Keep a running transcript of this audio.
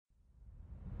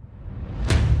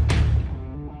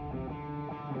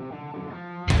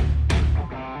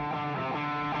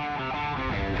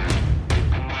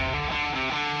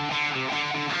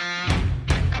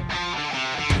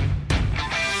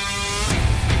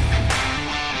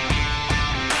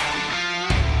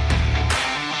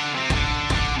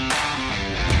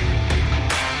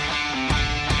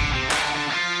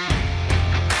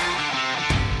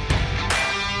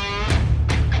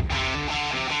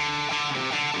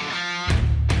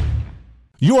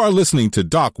You are listening to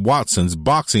Doc Watson's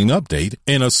Boxing Update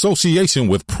in association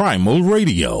with Primal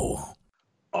Radio.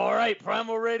 All right,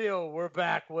 Primal Radio, we're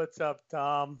back. What's up,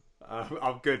 Tom?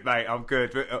 I'm good, mate. I'm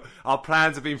good. Our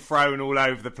plans have been thrown all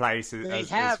over the place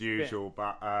as usual,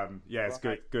 but yeah, it's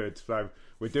good. So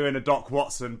we're doing a Doc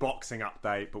Watson boxing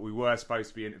update, but we were supposed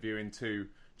to be interviewing two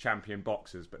champion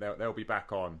boxers, but they'll be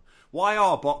back on. Why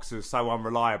are boxers so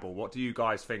unreliable? What do you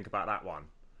guys think about that one?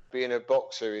 Being a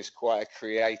boxer is quite a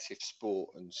creative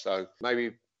sport, and so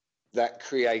maybe that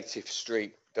creative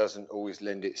streak doesn't always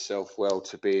lend itself well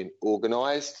to being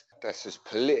organised. That's as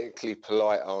politically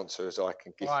polite answer as I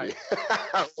can give you.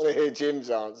 I want to hear Jim's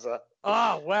answer.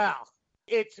 Oh, wow.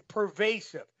 It's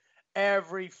pervasive.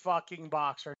 Every fucking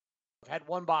boxer. I've had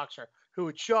one boxer who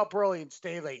would show up early and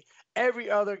stay late. Every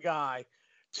other guy,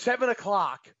 7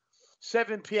 o'clock,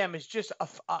 7 p.m. is just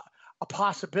a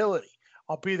possibility.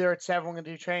 I'll be there at 7. We're going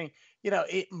to do training. You know,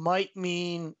 it might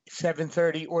mean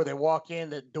 7:30, or they walk in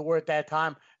the door at that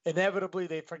time. Inevitably,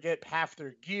 they forget half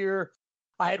their gear.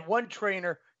 I had one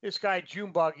trainer, this guy,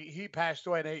 Junebug, he passed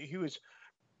away, and he was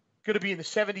going to be in the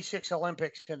 76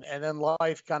 Olympics, and then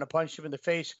life kind of punched him in the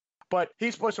face. But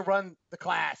he's supposed to run the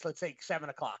class, let's say 7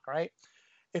 o'clock, right?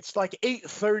 It's like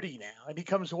 8:30 now, and he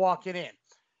comes walking in.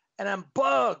 And I'm,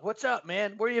 Bug, what's up,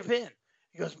 man? Where you been?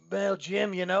 He goes, well,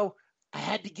 Jim, you know, I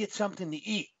had to get something to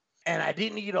eat, and I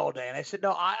didn't eat all day. And I said,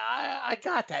 no, I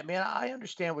got that, man. I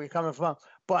understand where you're coming from.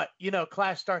 But, you know,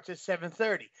 class starts at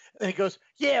 7:30. And he goes,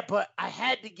 yeah, but I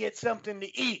had to get something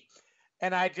to eat.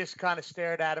 And I just kind of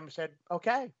stared at him and said,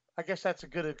 okay, I guess that's a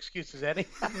good excuse as any.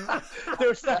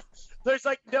 There's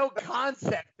like no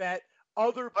concept that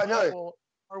other people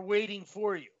are waiting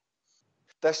for you.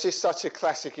 That's just such a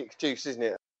classic excuse, isn't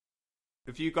it?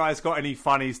 Have you guys got any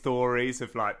funny stories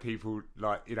of like people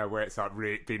like, you know, where it's like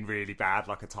been really bad,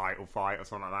 like a title fight or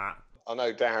something like that? I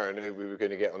know Darren, who we were going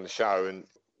to get on the show, and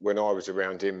when I was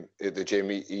around him at the gym,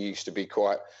 he used to be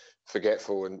quite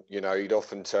forgetful, and, you know, he'd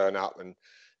often turn up and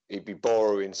he'd be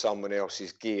borrowing someone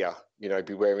else's gear, you know, he'd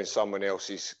be wearing someone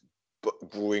else's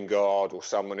groin guard or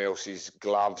someone else's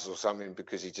gloves or something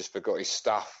because he just forgot his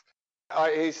stuff.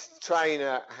 His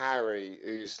trainer, Harry,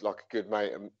 who's like a good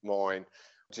mate of mine,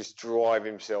 just drive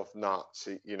himself nuts.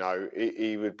 You know,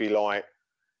 he would be like,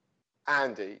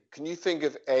 Andy, can you think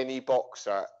of any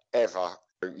boxer ever?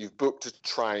 You've booked a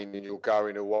train and you're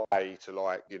going away to,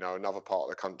 like, you know, another part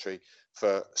of the country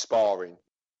for sparring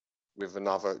with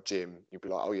another gym. You'd be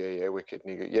like, oh, yeah, wicked.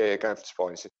 And he'd go, yeah, going for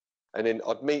sparring. And then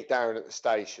I'd meet Darren at the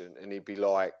station and he'd be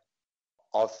like,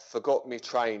 I've forgot my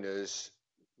trainers,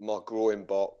 my groin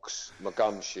box, my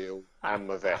gum shield and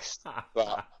my vest,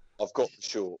 but I've got the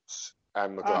shorts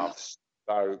and my gloves.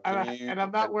 So and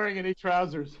I'm not wearing any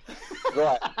trousers.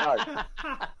 Right, no.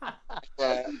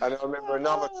 And I remember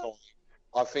another time,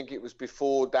 I think it was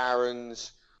before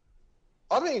Darren's,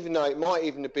 I don't even know, it might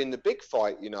even have been the big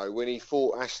fight, you know, when he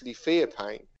fought Ashley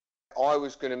Fearpain. I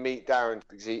was going to meet Darren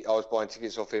because I was buying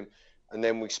tickets off him, and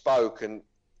then we spoke and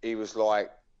he was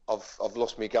like, I've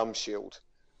lost my gum shield.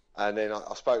 And then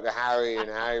I spoke to Harry, and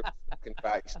Harry was talking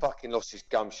about he's fucking lost his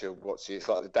gum shield. It's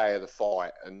like the day of the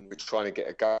fight, and we're trying to get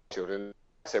a gum shield. And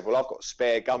I said, well, I've got a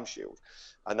spare gum shield.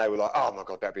 And they were like, oh my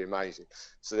God, that'd be amazing.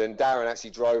 So then Darren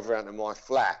actually drove around to my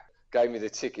flat, gave me the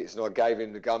tickets, and I gave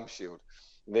him the gum shield.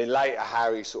 And then later,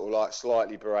 Harry sort of like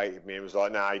slightly berated me and was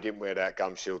like, no, he didn't wear that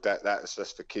gum shield. That's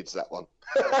just for kids, that one.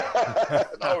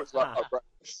 And I was like, oh, bro.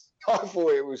 I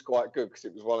thought it was quite good because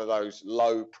it was one of those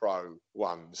low pro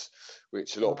ones,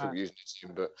 which a lot of people use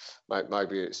in, but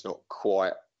maybe it's not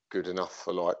quite good enough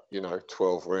for, like, you know,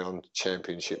 12-round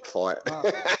championship fight.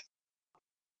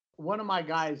 One of my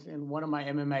guys in one of my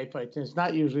MMA fights, and it's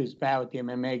not usually as bad with the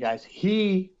MMA guys,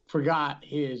 he forgot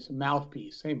his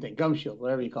mouthpiece, same thing, gum shield,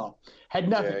 whatever you call it, had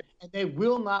nothing. Yeah. And they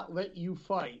will not let you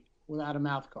fight without a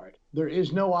mouth guard. There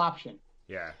is no option.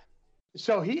 Yeah.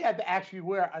 So he had to actually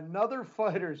wear another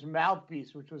fighter's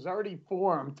mouthpiece, which was already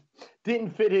formed,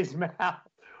 didn't fit his mouth,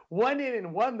 went in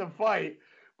and won the fight.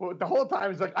 But the whole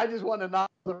time, he's like, I just want to knock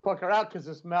the fucker out because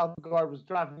this mouth guard was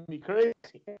driving me crazy.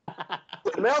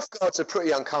 The mouth guards are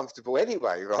pretty uncomfortable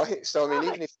anyway, right? So, I mean,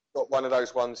 even if you've got one of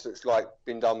those ones that's, like,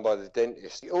 been done by the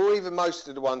dentist, or even most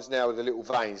of the ones now with the little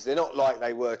veins, they're not like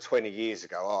they were 20 years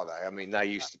ago, are they? I mean, they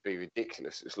used to be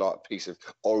ridiculous. It's like a piece of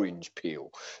orange peel.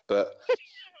 But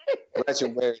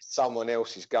imagine wearing someone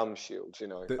else's gum shield, you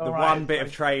know. The one bit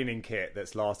of training kit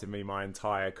that's lasted me my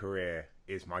entire career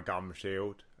is my gum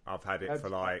shield. I've had it for,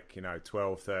 like, you know,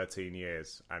 12, 13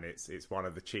 years, and it's one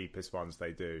of the cheapest ones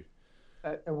they do.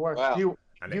 It works. Wow.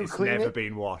 It's never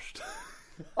been washed.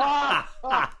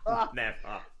 Never.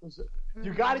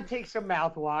 You got to take some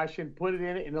mouthwash and put it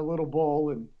in a little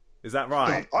bowl and Is that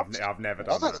right? I've never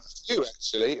done that. I've had a few,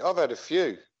 actually. I've had a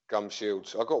few gum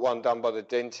shields. I got one done by the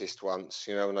dentist once,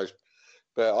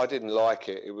 but I didn't like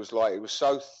it. It was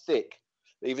so thick,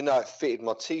 even though it fitted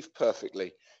my teeth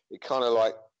perfectly, it kind of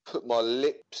like put my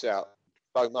lips out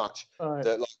so much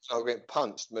that like I was getting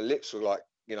punched. My lips were like,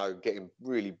 getting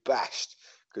really bashed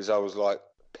because I was like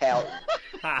pouting.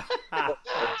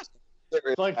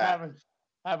 It's like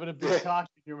having a big cock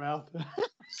in your mouth.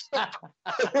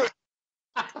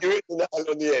 You hit the nail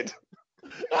on the head.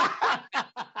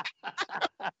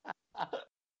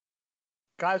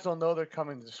 Guys will know they're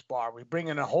coming to spar. We bring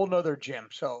in a whole nother gym,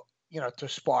 so to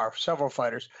spar several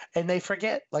fighters, and they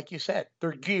forget, like you said,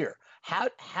 their gear. How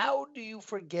do you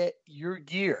forget your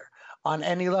gear on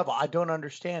any level? I don't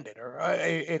understand it.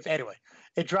 Anyway,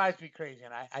 it drives me crazy,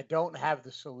 and I don't have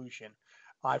the solution.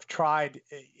 I've tried,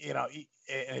 and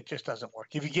it just doesn't work.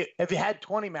 If you had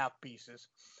 20 mouthpieces,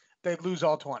 they'd lose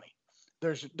all 20.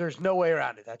 There's no way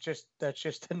around it. That's just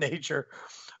the nature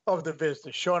of the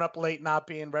business. Showing up late, not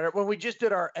being ready. When we just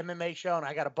did our MMA show, and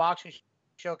I got a boxing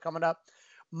show coming up,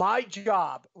 my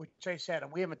job, which I said,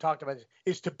 and we haven't talked about this,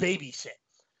 is to babysit.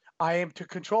 I am to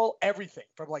control everything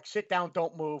from like sit down,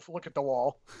 don't move, look at the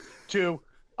wall, to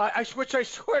which I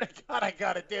swear to God I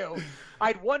got to do. I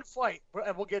had one fight,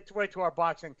 and we'll get right to our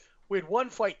boxing. We had one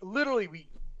fight. Literally,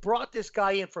 we brought this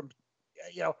guy in from,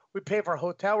 we pay for a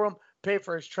hotel room, pay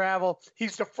for his travel.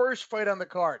 He's the first fight on the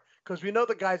card because we know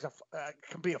the guy's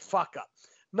can be a fuck up.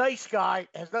 Nice guy,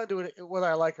 has nothing to do with whether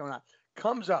I like him or not.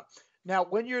 Comes up. Now,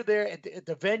 when you're there at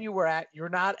the venue we're at, you're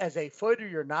not, as a fighter,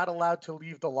 you're not allowed to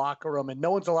leave the locker room, and no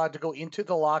one's allowed to go into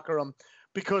the locker room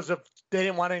because they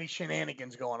didn't want any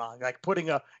shenanigans going on, like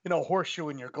putting a horseshoe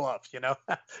in your gloves,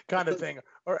 kind of thing,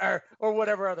 or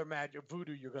whatever other magic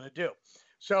voodoo you're going to do.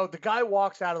 So the guy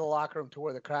walks out of the locker room to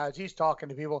where the crowds. He's talking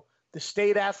to people. The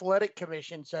state athletic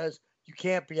commission says you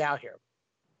can't be out here.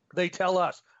 They tell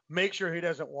us make sure he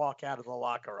doesn't walk out of the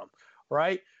locker room,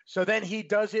 right? So then he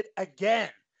does it again.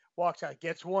 Walks out,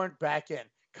 gets warned, back in,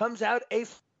 comes out a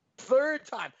third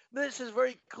time. This is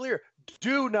very clear.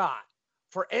 Do not,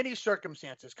 for any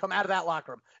circumstances, come out of that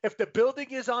locker room. If the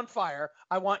building is on fire,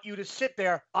 I want you to sit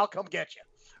there. I'll come get you.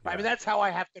 Right? I mean, that's how I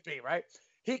have to be, right?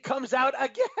 He comes out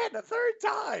again a third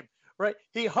time, right?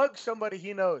 He hugs somebody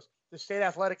he knows. The state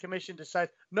athletic commission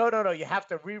decides, no, you have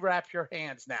to rewrap your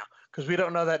hands now because we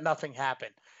don't know that nothing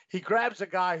happened. He grabs a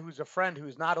guy who's a friend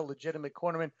who's not a legitimate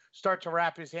cornerman, starts to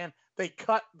wrap his hand. They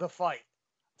cut the fight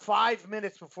 5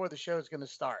 minutes before the show is going to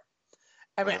start.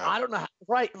 I mean, I don't know.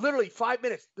 Right. Literally 5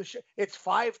 minutes. It's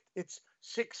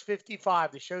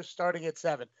 6:55. The show's starting at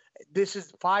 7. This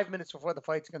is 5 minutes before the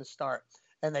fight's going to start.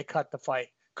 And they cut the fight.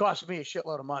 Cost me a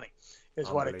shitload of money is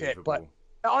what it did. But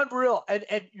unreal. And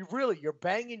you're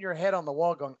banging your head on the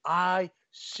wall going, I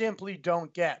simply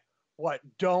don't get what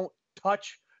don't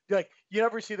touch. Like, you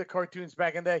ever see the cartoons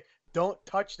back in the day? Don't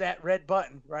touch that red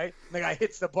button, right? And the guy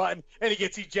hits the button and he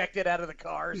gets ejected out of the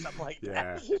car or something like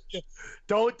that.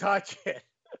 Don't touch it.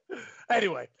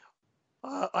 Anyway,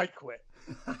 I quit.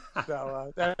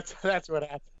 So that's what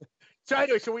happened. So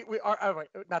anyway, so we are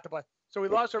not the button. So we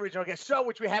lost our original guest,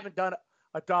 which we haven't done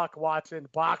a Doc Watson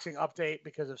boxing update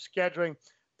because of scheduling.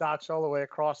 Doc's all the way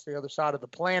across the other side of the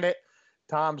planet.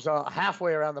 Tom's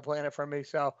halfway around the planet from me.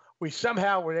 So we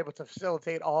somehow were able to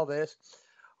facilitate all this.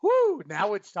 Woo!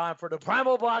 Now it's time for the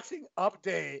Primal Boxing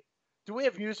update. Do we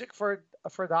have music for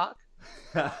Doc?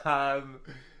 No,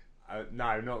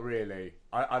 not really.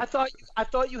 I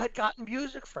thought you had gotten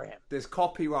music for him. There's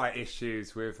copyright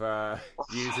issues with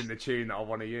using the tune that I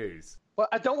want to use. Well,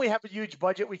 don't we have a huge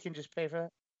budget? We can just pay for that.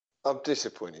 I'm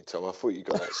disappointed, Tom. I thought you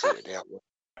got that sorted out.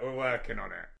 We're working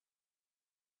on it.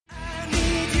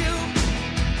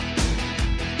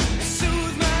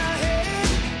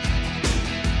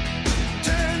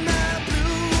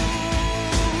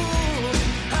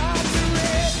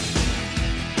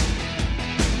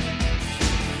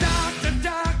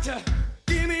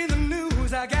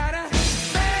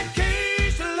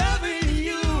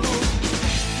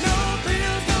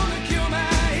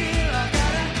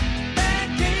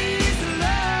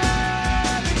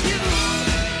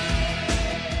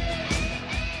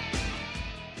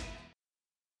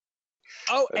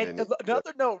 Oh, and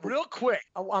another note, real quick.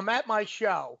 I'm at my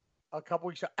show a couple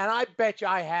weeks ago, and I bet you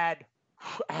I had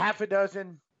half a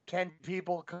dozen, 10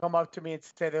 people come up to me and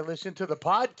say they listen to the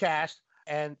podcast,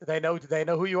 and they know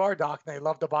who you are, Doc, and they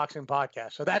love the boxing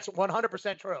podcast. So that's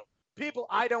 100% true. People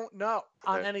I don't know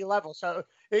on any level. So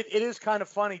it is kind of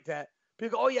funny that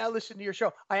people go, oh, yeah, I listen to your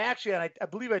show. I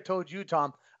believe I told you,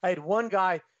 Tom, I had one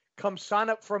guy come sign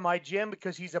up for my gym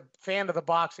because he's a fan of the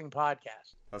boxing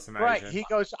podcast. That's amazing. Right. He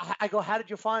goes, I go, how did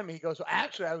you find me? He goes, well,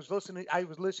 actually, I was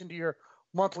listening to your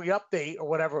monthly update or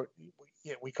whatever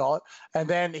we call it. And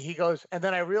then he goes, and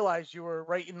then I realized you were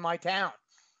right in my town.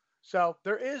 So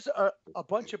there is a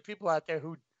bunch of people out there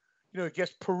who,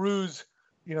 just peruse,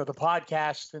 the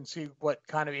podcast and see what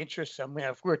kind of interests them.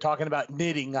 If we were talking about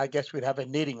knitting, I guess we'd have a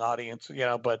knitting audience,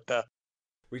 but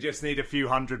we just need a few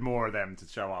hundred more of them to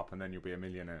show up, and then you'll be a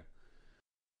millionaire.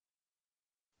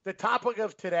 The topic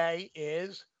of today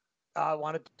is, I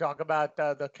wanted to talk about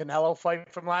the Canelo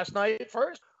fight from last night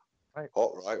first. Right.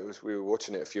 Right. We were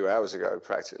watching it a few hours ago,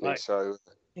 practically. Right. So,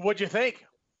 what'd you think?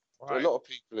 Right. A lot of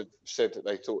people have said that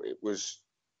they thought it was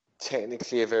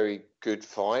technically a very good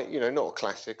fight. Not a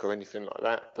classic or anything like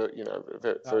that, but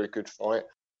a very good fight.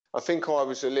 I think I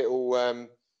was a little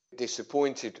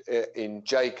disappointed in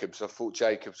Jacobs. I thought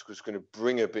Jacobs was going to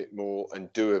bring a bit more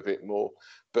and do a bit more,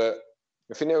 but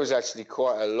I think there was actually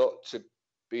quite a lot to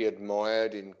be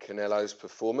admired in Canelo's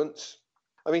performance.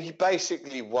 I mean, he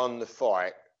basically won the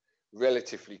fight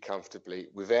relatively comfortably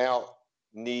without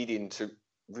needing to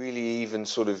really even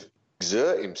sort of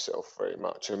exert himself very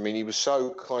much. I mean, he was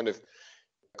so kind of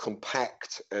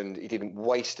compact and he didn't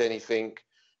waste anything.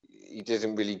 He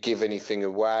didn't really give anything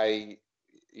away.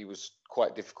 He was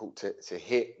quite difficult to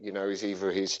hit.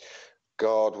 Either his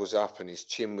guard was up and his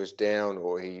chin was down,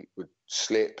 or he would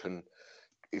slip, and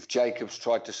if Jacobs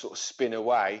tried to sort of spin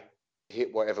away,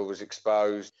 hit whatever was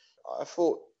exposed. I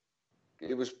thought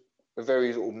it was a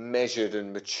very sort of measured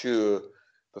and mature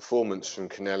performance from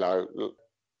Canelo. Look,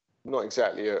 not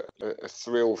exactly a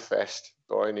thrill fest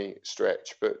by any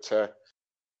stretch, but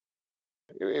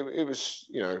it was,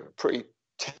 a pretty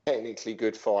technically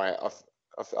good fight.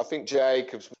 I think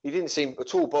Jacobs, he didn't seem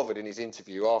at all bothered in his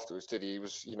interview afterwards, did he? He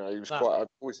was quite,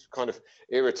 always kind of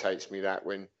irritates me that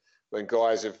when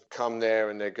guys have come there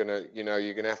and they're going to,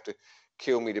 you're going to have to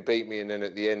kill me to beat me. And then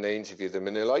at the end they interview them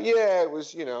and they're like, yeah, it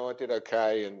was, I did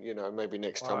okay. And, maybe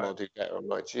next time I'll do better. I'm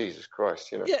like, Jesus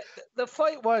Christ, Yeah, the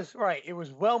fight was, right. It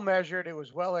was well measured. It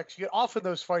was well executed. Often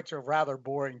those fights are rather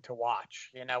boring to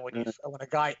watch, when a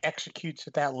guy executes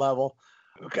at that level.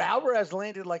 Alvarez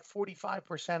landed like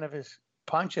 45% of his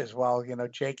punches, while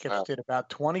Jacobs did about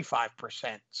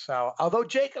 25%. So, although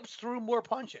Jacobs threw more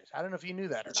punches, I don't know if you knew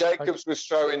that. Or Jacobs was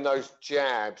throwing those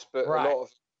jabs, but a lot of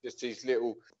just these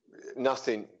little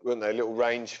nothing, weren't they? Little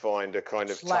rangefinder kind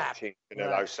of touching,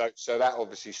 Right. So that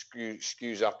obviously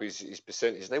skews up his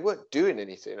percentage. They weren't doing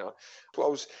anything. What I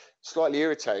was slightly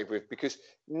irritated with, because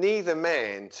neither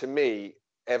man, to me,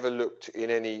 ever looked in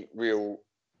any real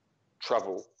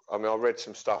trouble. I mean, I read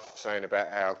some stuff saying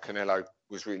about how Canelo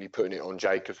was really putting it on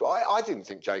Jacobs. I didn't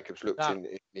think Jacobs looked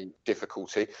in any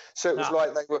difficulty. So it was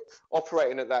like they were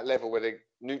operating at that level where they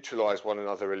neutralised one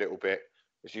another a little bit,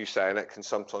 as you say, and that can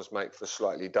sometimes make for a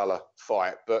slightly duller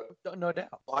fight. But no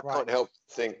doubt. I can't help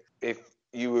but think, if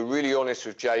you were really honest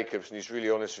with Jacobs and he's really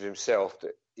honest with himself,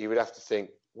 that he would have to think,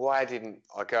 why didn't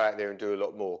I go out there and do a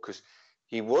lot more? Because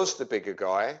he was the bigger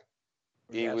guy.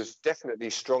 He was definitely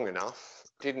strong enough.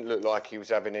 Didn't look like he was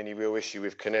having any real issue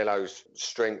with Canelo's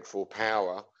strength or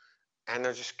power. And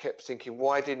I just kept thinking,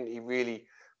 why didn't he really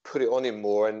put it on him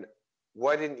more? And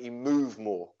why didn't he move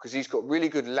more? Because he's got really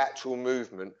good lateral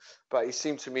movement. But it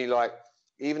seemed to me like,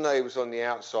 even though he was on the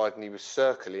outside and he was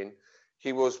circling,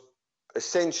 he was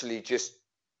essentially just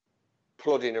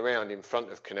plodding around in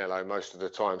front of Canelo most of the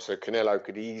time. So Canelo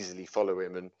could easily follow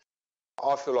him. And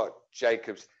I feel like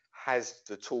Jacobs has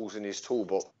the tools in his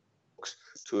toolbox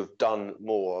to have done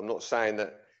more. I'm not saying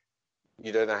that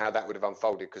you don't know how that would have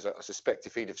unfolded, because I suspect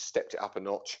if he'd have stepped it up a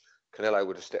notch, Canelo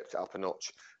would have stepped it up a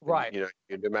notch. Right. And,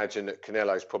 you'd imagine that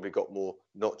Canelo's probably got more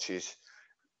notches.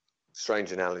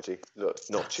 Strange analogy. Look,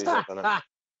 notches. I don't know.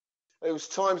 There was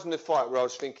times in the fight where I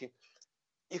was thinking,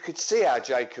 you could see how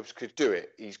Jacobs could do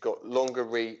it. He's got longer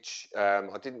reach. I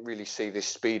didn't really see this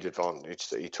speed advantage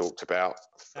that he talked about.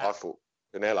 I thought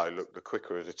Canelo looked the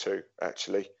quicker of the two,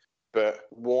 actually. But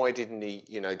why didn't he,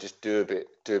 just do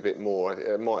a bit more?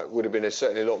 It would have been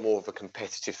certainly a lot more of a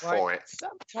competitive fight.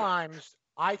 Sometimes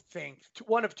I think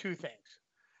one of two things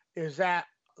is that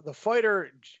the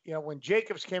fighter, when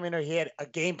Jacobs came in there, he had a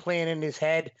game plan in his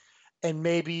head, and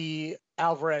maybe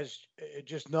Alvarez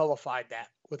just nullified that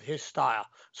with his style.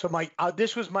 So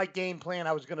this was my game plan.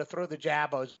 I was going to throw the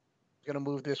jab. I was going to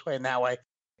move this way and that way.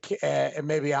 And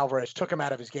maybe Alvarez took him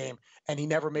out of his game, and he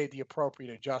never made the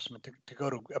appropriate adjustment to go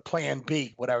to a plan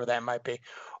B, whatever that might be,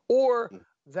 or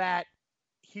that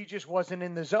he just wasn't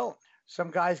in the zone.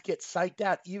 Some guys get psyched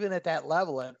out even at that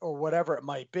level, or whatever it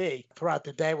might be throughout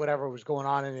the day, whatever was going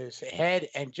on in his head,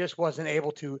 and just wasn't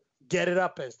able to get it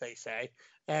up, as they say,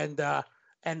 and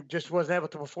just wasn't able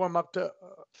to perform up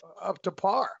to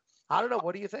par. I don't know.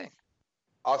 What do you think?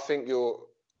 I think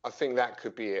that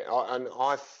could be it.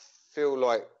 I feel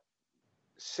like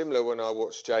similar when I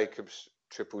watched Jacobs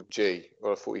Triple G.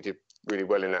 Well, I thought he did really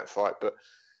well in that fight, but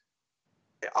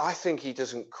I think he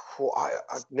doesn't quite.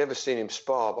 I've never seen him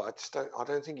spar, but I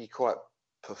don't think he quite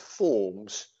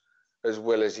performs as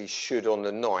well as he should on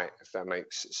the night, if that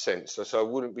makes sense. So I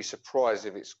wouldn't be surprised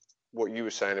if it's what you were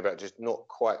saying about just not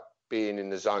quite being in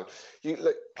the zone. You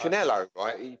look, Canelo,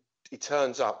 right? He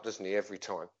turns up, doesn't he, every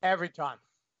time? Every time.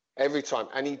 Every time,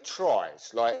 and he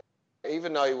tries. Like,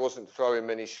 even though he wasn't throwing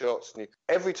many shots,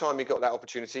 every time he got that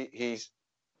opportunity, he's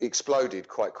exploded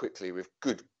quite quickly with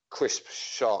good, crisp,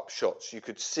 sharp shots. You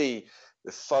could see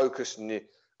the focus and the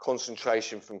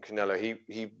concentration from Canelo.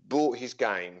 He brought his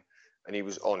game, and he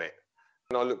was on it.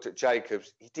 When I looked at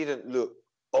Jacobs, he didn't look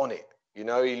on it. You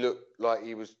know, he looked like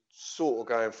he was sort of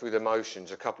going through the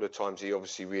motions. A couple of times he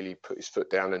obviously really put his foot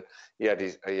down, and he had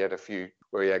a few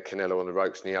where he had Canelo on the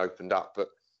ropes and he opened up. But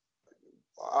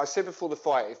I said before the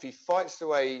fight, if he fights the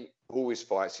way he always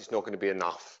fights, it's not going to be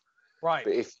enough. Right.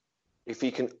 But if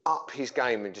he can up his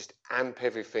game and just amp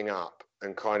everything up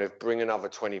and kind of bring another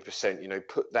 20%, you know,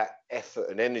 put that effort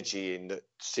and energy in that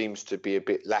seems to be a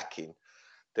bit lacking,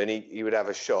 then he would have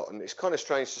a shot. And it's kind of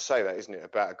strange to say that, isn't it,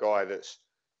 about a guy that's,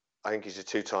 I think he's a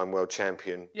two-time world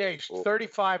champion. Yeah, he's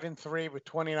 35-3 with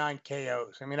 29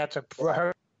 KOs. I mean, that's a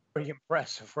very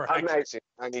impressive record. Amazing.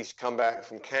 And he's come back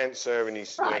from cancer, and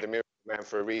he's the miracle man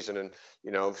for a reason. And,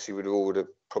 you know, obviously we would have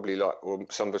probably liked, or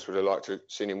some of us would have liked to have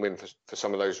seen him win for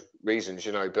some of those reasons,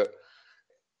 you know. But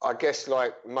I guess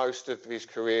like most of his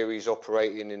career, he's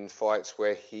operating in fights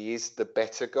where he is the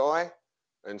better guy.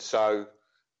 And so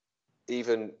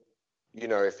even, you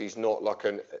know, if he's not like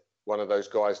one of those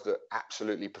guys that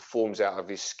absolutely performs out of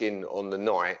his skin on the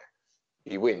night,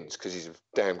 he wins because he's a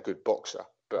damn good boxer.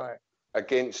 But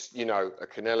against, you know, a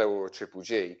Canelo or a Triple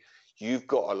G, you've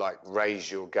got to like raise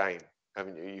your game. I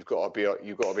mean, you've got to be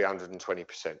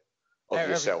 120% of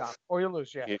yourself, or you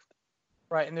lose. Yeah.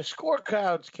 Right. And the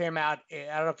scorecards came out. I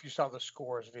don't know if you saw the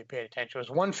scores, if you paid attention. It was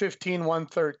 115,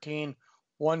 113,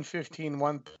 115,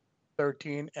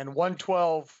 113, and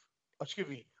 112. Excuse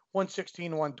me,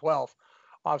 116, 112.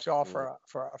 Obviously, all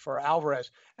for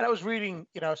Alvarez. And I was reading,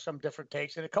 you know, some different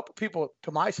takes, and a couple people,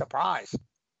 to my surprise,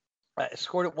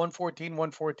 scored at 114,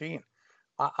 114.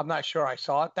 I'm not sure I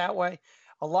saw it that way.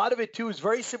 A lot of it too is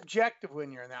very subjective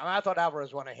when you're in there. I mean, I thought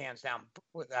Alvarez won it hands down,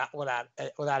 without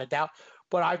a doubt.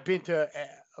 But I've been to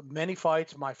many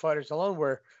fights, my fighters alone,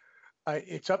 where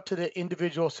it's up to the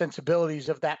individual sensibilities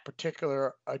of that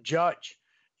particular judge.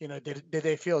 You know, did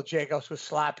they feel Jacobs was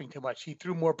slapping too much? He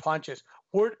threw more punches.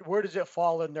 Where does it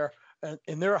fall in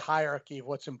their hierarchy of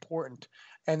what's important?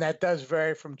 And that does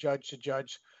vary from judge to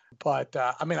judge. But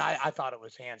I mean, I thought it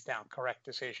was hands down correct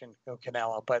decision,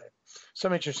 Canelo. But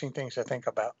some interesting things to think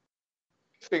about.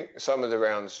 I think some of the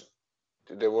rounds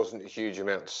there wasn't a huge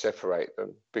amount to separate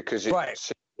them because it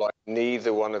seemed like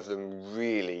neither one of them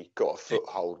really got a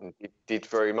foothold and did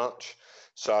very much.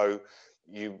 So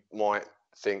you might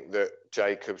think that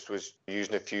Jacobs was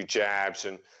using a few jabs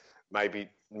and maybe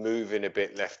moving a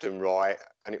bit left and right,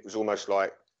 and it was almost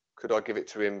like, could I give it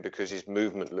to him because his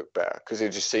movement looked better? Because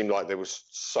it just seemed like there was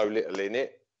so little in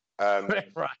it. But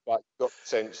I got the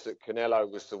sense that Canelo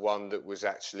was the one that was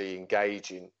actually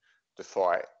engaging the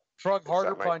fight. Throwing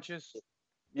harder punches.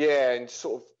 Yeah, and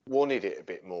sort of wanted it a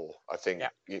bit more, I think.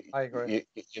 Yeah, I agree.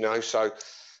 You know, so,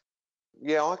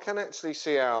 yeah, I can actually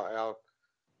see how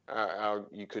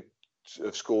you could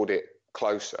have scored it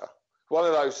closer. One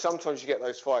of those, sometimes you get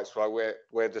those fights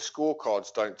where the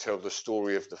scorecards don't tell the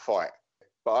story of the fight.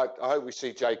 But I hope we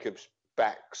see Jacobs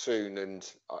back soon. And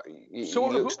what's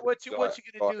he going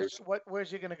to do?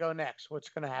 Where's he going to go next? What's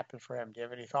going to happen for him? Do you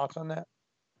have any thoughts on that?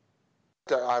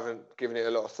 I haven't given it a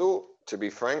lot of thought, to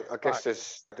be frank. I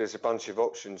guess there's a bunch of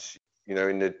options, you know,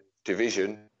 in the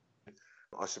division.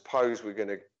 I suppose we're going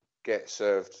to get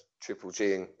served Triple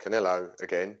G and Canelo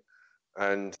again.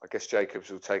 And I guess Jacobs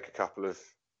will take a couple of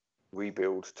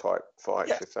rebuild type fights.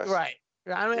 Yeah, if that's right.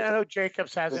 I mean, I know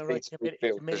Jacobs hasn't really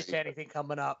committed to anything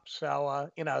coming up. So,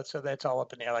 you know, so that's all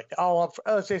up in the air. Like,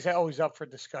 as they say, always up for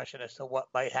discussion as to what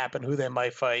might happen, who they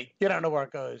might fight. You don't know where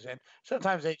it goes. And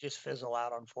sometimes they just fizzle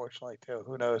out, unfortunately, too.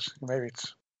 Who knows? Maybe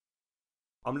it's...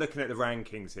 I'm looking at the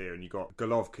rankings here, and you got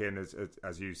Golovkin,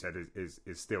 as you said, is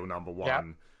still number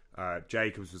one. Yep.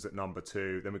 Jacobs was at number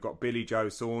 2. Then we've got Billy Joe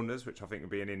Saunders, which I think would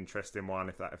be an interesting one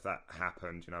if that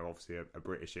happened. You know, obviously a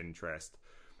British interest.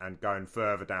 And going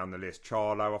further down the list,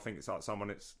 Charlo, I think it's like someone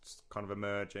that's kind of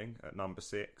emerging at number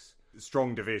 6.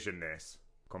 Strong division this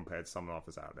compared to some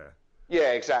others out there.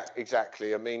 Yeah,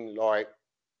 exactly. I mean, like,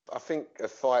 I think a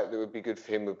fight that would be good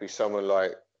for him would be someone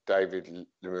like David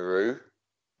Leroux.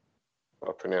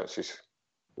 I pronounce his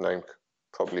name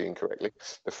probably incorrectly.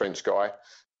 The French guy.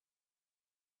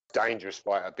 Dangerous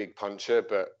fighter, big puncher,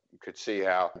 but you could see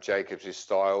how Jacobs'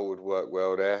 style would work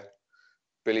well there.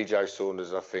 Billy Joe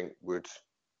Saunders, I think, would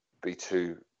be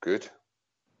too good,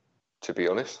 to be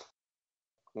honest.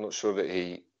 I'm not sure that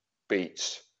he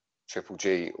beats Triple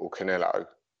G or Canelo,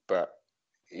 but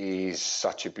he's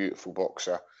such a beautiful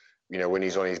boxer. You know, when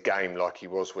he's on his game like he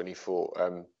was when he fought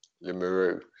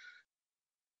Leroux.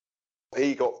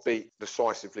 He got beat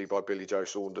decisively by Billy Joe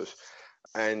Saunders,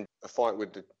 and a fight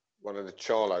with one of the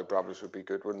Charlo brothers would be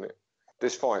good, wouldn't it?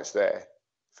 This fight's there,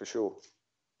 for sure.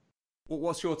 Well,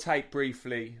 what's your take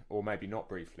briefly, or maybe not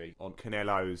briefly, on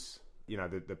Canelo's, you know,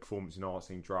 the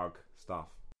performance-enhancing drug stuff?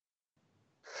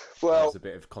 Well, it's a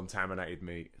bit of contaminated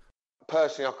meat.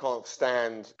 Personally, I can't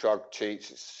stand drug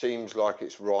cheats. It seems like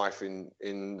it's rife in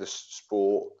the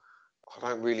sport. I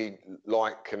don't really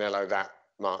like Canelo that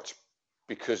much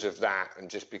because of that, and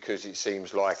just because it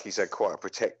seems like he's had quite a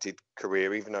protected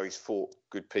career, even though he's fought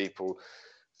good people.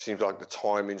 It seems like the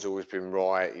timing's always been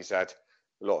right. He's had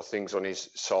a lot of things on his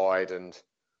side, and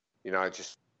you know,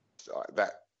 just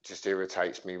that just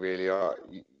irritates me really.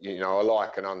 You know, I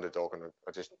like an underdog, and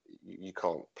I just you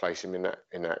can't place him in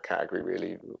that category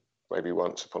really. Maybe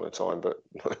once upon a time, but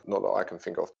not that I can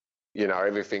think of. You know,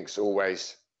 everything's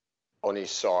always on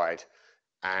his side,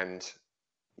 and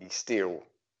he still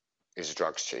is a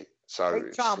drugs cheat. So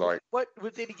hey, Tom, it's like,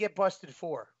 what did he get busted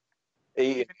for?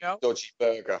 Eating a dodgy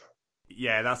burger.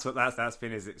 Yeah, that's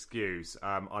been his excuse.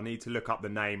 I need to look up the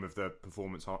name of the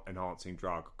performance-enhancing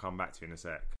drug. I'll come back to you in a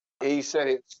sec. He said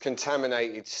it's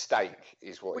contaminated steak,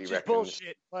 is what he reckons. Which is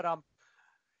bullshit. But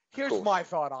here's my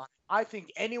thought on it. I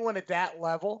think anyone at that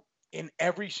level in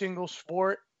every single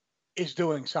sport is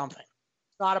doing something.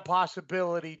 It's not a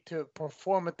possibility to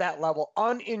perform at that level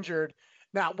uninjured.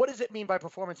 Now, what does it mean by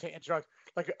performance-enhancing drugs?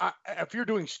 Like, if you're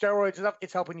doing steroids and stuff,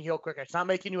 it's helping you heal quicker. It's not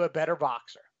making you a better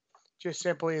boxer. Just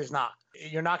simply is not.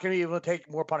 You're not going to be able to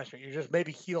take more punishment. You're just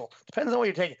maybe heal. Depends on what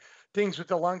you're taking. Things with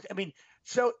the lungs. I mean,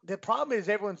 so the problem is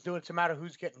everyone's doing it. It's a matter of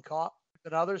who's getting caught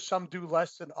than others. Some do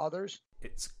less than others.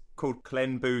 It's called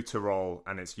clenbuterol,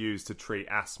 and it's used to treat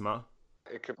asthma.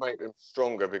 It could make them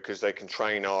stronger because they can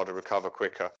train harder, recover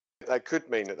quicker. That could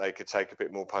mean that they could take a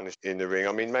bit more punishment in the ring.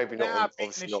 I mean, maybe not.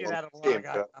 Obviously not on skin,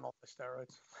 but off the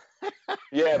steroids.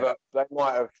 Yeah, but they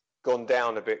might have gone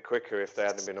down a bit quicker if they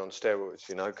hadn't been on steroids,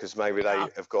 you know, because maybe they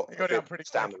have got a bit of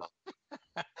stamina.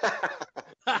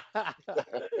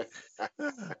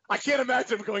 I can't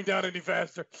imagine them going down any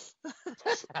faster.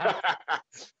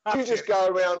 Do you just go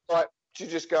around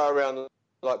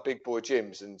like big boy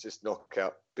gyms and just knock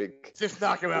out big? Just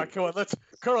knock him out. Come on, let's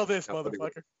curl this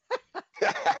motherfucker.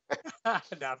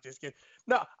 No, I'm just kidding.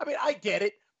 No, I mean, I get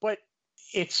it, but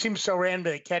it seems so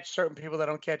random to catch certain people that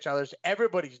don't catch others.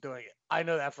 Everybody's doing it. I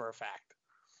know that for a fact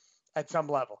at some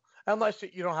level, unless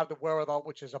you don't have the wherewithal,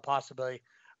 which is a possibility.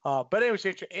 But anyways,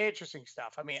 interesting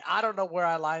stuff. I mean, I don't know where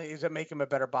I line it. Does it make him a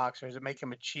better boxer? Does it make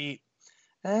him a cheat?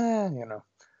 You know,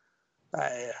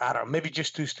 I don't know. Maybe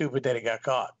just too stupid that he got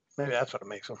caught. Maybe that's what it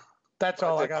makes him. That's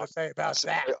all I got to say about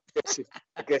that.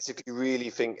 I guess if you really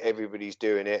think everybody's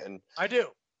doing it, and I do.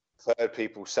 I've heard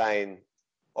people saying,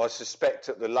 I suspect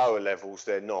at the lower levels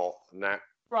they're not, and that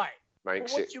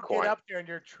makes once you get up there and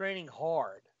you're training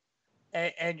hard,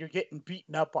 and you're getting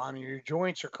beaten up on, and your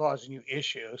joints are causing you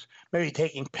issues, maybe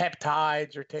taking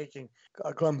peptides or taking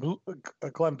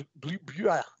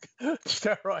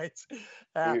steroids,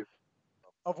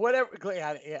 of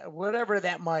whatever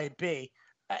that might be.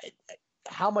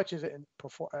 How much is it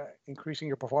increasing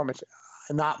your performance?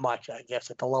 Not much, I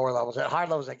guess, at the lower levels. At high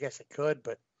levels, I guess it could,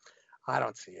 but I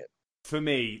don't see it. For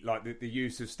me, like the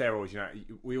use of steroids, you know,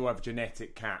 we all have a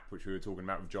genetic cap, which we were talking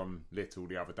about with John Little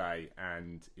the other day,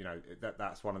 and you know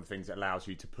that's one of the things that allows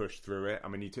you to push through it. I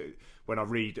mean, when I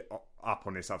read up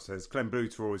on this stuff, it says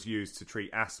clenbuterol is used to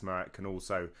treat asthma. It can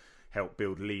also help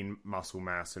build lean muscle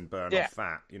mass and burn off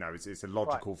fat. You know, it's a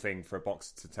logical thing for a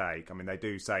boxer to take. I mean, they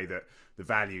do say that the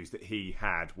values that he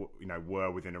had, you know,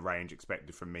 were within a range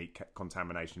expected from meat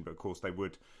contamination, but of course they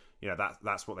would, you know,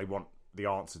 that's what they want the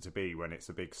answer to be when it's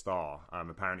a big star.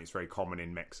 Apparently it's very common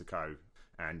in Mexico,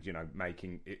 and you know,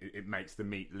 it makes the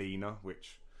meat leaner,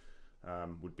 which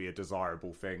would be a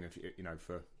desirable thing if you know,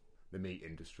 for the meat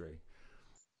industry.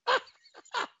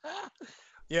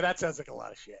 Yeah, that sounds like a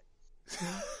lot of shit.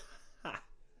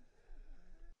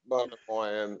 One of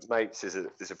my mates is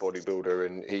a bodybuilder,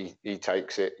 and he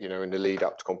takes it, you know, in the lead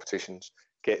up to competitions,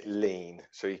 get lean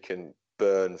so he can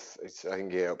burn. I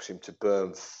think it helps him to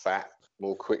burn fat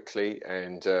more quickly,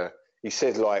 and he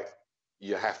said, like,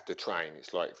 you have to train.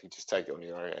 It's like if you just take it on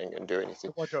your own, you ain't going to do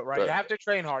anything. Right. But, you have to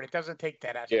train hard. It doesn't take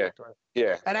that aspect.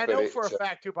 Yeah. And I know for a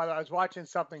fact, too, by the way, I was watching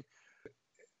something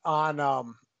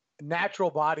on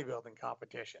natural bodybuilding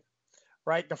competition,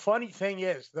 right? The funny thing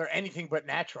is they're anything but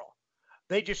natural.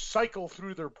 They just cycle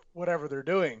through their whatever they're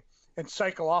doing and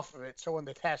cycle off of it. So when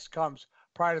the test comes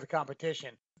prior to the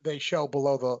competition, they show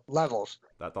below the levels.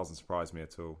 That doesn't surprise me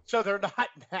at all. So they're not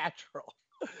natural.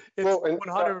 It's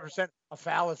 100% a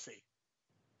fallacy.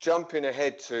 Jumping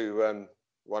ahead to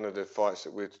one of the fights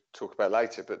that we'll talk about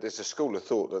later, but there's a school of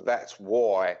thought that that's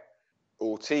why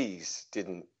Ortiz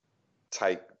didn't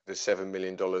take the $7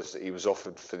 million that he was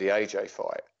offered for the AJ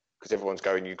fight, because everyone's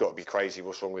going, you've got to be crazy.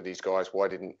 What's wrong with these guys? Why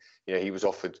didn't he was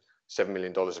offered $7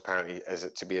 million apparently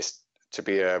to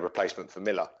be a replacement for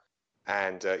Miller,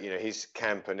 and his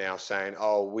camp are now saying,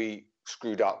 oh, we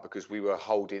screwed up because we were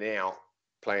holding out,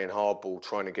 playing hardball,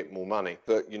 trying to get more money.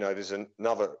 But there's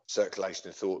another circulation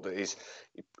of thought that is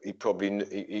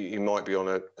he might be on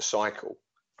a cycle.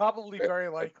 Probably very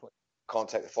likely. Can't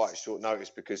take the fight at short notice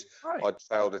because I'd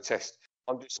failed a test.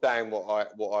 I'm just saying what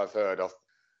I've heard.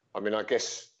 I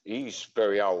guess he's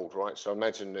very old, right? So I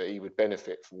imagine that he would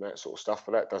benefit from that sort of stuff,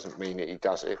 but that doesn't mean that he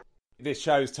does it. This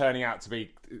show's turning out to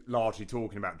be largely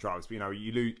talking about drugs. But,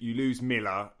 you lose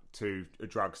Miller to a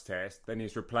drugs test, then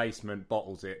his replacement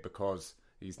bottles it because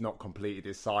he's not completed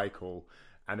his cycle,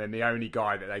 and then the only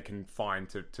guy that they can find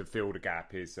to fill the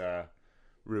gap is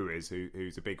Ruiz,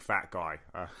 who's a big fat guy.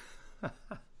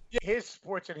 His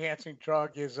sports enhancing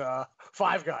drug is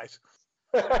Five Guys.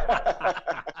 But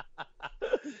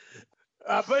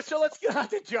so let's get on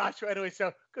to Joshua anyway.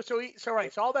 So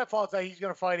all that falls out. He's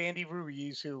going to fight Andy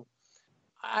Ruiz, who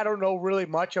I don't know really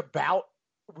much about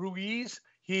Ruiz.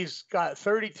 He's got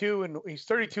 32 and he's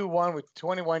 32-1 with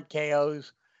 21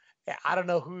 KOs. I don't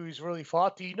know who he's really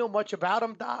fought. Do you know much about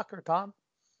him, Doc or Tom?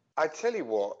 I tell you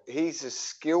what, he's a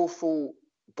skillful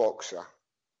boxer.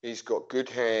 He's got good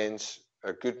hands,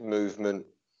 a good movement,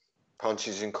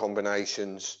 punches in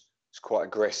combinations. He's quite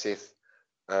aggressive.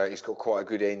 He's got quite a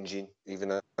good engine,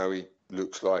 even though he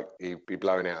looks like he'd be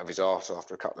blowing out of his arse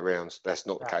after a couple of rounds. That's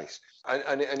not the case.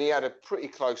 And he had a pretty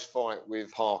close fight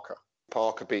with Parker.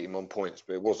 Parker beat him on points,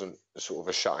 but it wasn't a sort of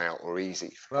a shutout or easy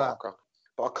for Parker.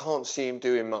 But I can't see him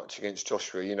doing much against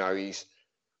Joshua. He's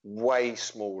way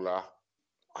smaller.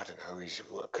 I don't know. He's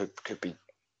could be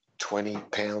 20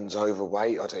 pounds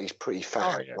overweight. He's pretty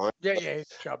fat, right? Yeah, he's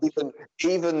chubby.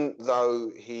 Even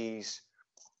though he's,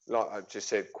 like I just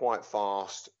said, quite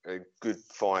fast, a good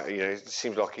fighter. It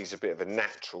seems like he's a bit of a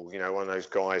natural. One of those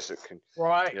guys that can,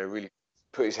 really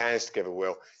put his hands together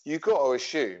well. You've got to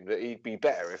assume that he'd be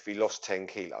better if he lost 10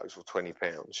 kilos or 20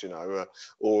 pounds,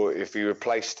 or if he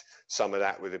replaced some of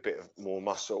that with a bit of more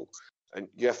muscle. And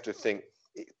you have to think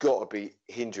it's got to be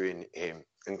hindering him.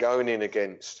 And going in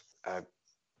against a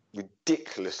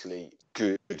ridiculously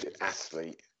good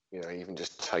athlete, even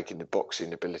just taking the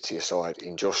boxing ability aside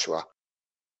in Joshua.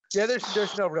 Yeah,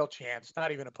 there's no real chance,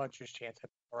 not even a puncher's chance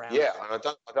around. Yeah, and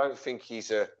I don't think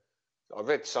he's I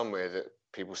read somewhere that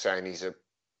people saying he's a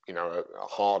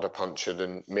harder puncher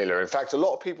than Miller. In fact, a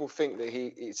lot of people think that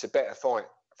it's a better fight,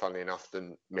 funnily enough,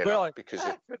 than Miller. Really? Because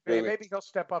maybe he'll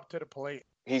step up to the plate.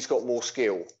 He's got more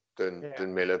skill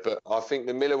than Miller, but I think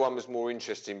the Miller one was more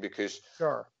interesting because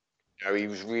he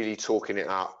was really talking it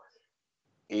up.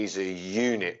 He's a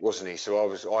unit, wasn't he?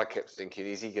 So I kept thinking,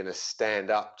 is he going to stand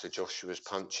up to Joshua's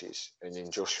punches? And then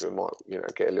Joshua might,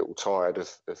 get a little tired of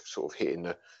sort of hitting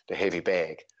the heavy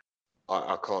bag.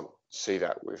 I can't see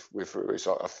that with Ruiz.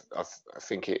 I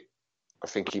think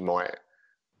he might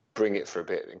bring it for a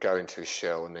bit and go into his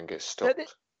shell and then get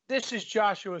stopped. This is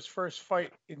Joshua's first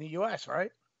fight in the U.S.,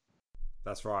 right?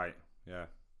 That's right. Yeah.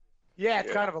 Yeah,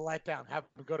 it's kind of a letdown. Have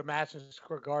him go to Madison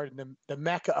Square Garden, the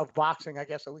mecca of boxing, I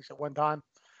guess, at least at one time,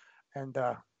 and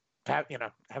have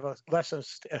a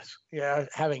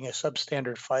having a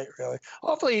substandard fight. Really,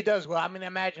 hopefully he does well. I mean, I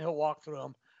imagine he'll walk through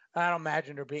them. I don't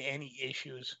imagine there'll be any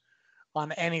issues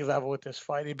on any level with this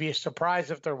fight. It'd be a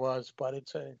surprise if there was, but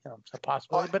it's a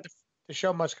possibility. But the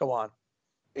show must go on.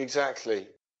 Exactly.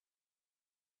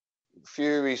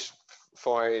 Fury's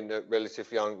fighting a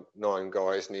relatively young 9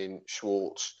 guys in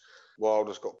Schwartz.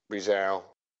 Wilder's got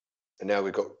Rizal, and now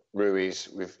we've got Ruiz.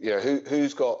 With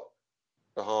who's got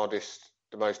the hardest,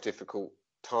 the most difficult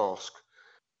task?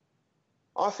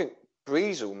 I think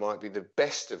Breezel might be the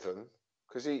best of them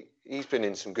because he's been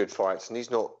in some good fights and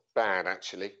he's not bad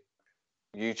actually.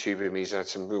 YouTube him, he's had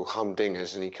some real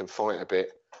humdingers and he can fight a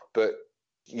bit, but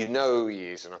who he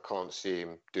is, and I can't see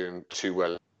him doing too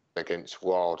well against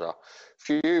Wilder.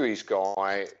 Fury's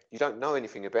guy, you don't know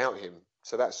anything about him,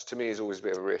 so that's to me is always a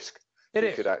bit of a risk.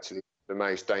 He could actually the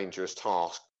most dangerous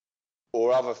task.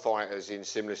 Or other fighters in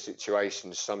similar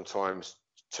situations sometimes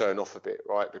turn off a bit,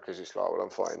 right? Because it's like, well, I'm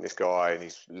fighting this guy and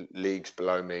he's leagues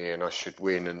below me and I should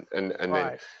win, and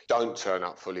then don't turn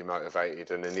up fully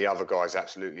motivated, and then the other guy's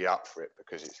absolutely up for it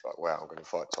because it's like, well, I'm going to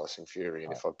fight Tyson Fury,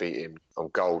 and if I beat him, I'm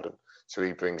golden. So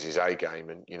he brings his A game,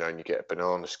 and you get a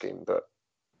banana skin. But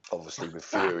obviously with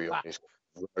Fury on his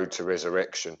road to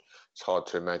resurrection, it's hard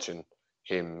to imagine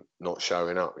him not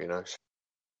showing up,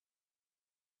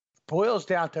 Boils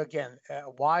down to, again,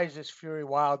 why is this Fury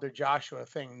Wilder Joshua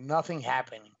thing nothing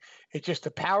happening? It's just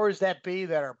the powers that be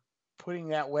that are putting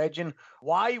that wedge in.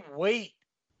 Why wait?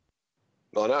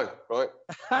 I know, right?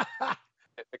 They're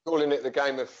calling it the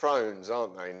Game of Thrones,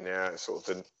 aren't they? Now it's sort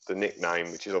of the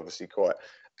nickname, which is obviously quite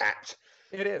apt.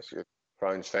 It is. If you're a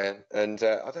Thrones fan, and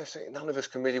I don't think none of us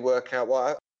can really work out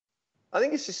why. I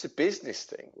think it's just a business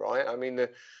thing, right? I mean,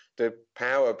 the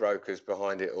power brokers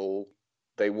behind it all,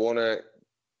 they want to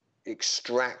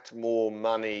extract more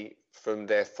money from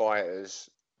their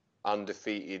fighters'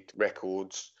 undefeated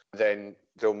records. Then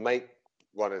they'll make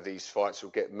one of these fights will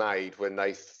get made when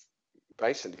they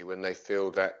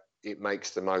feel that it makes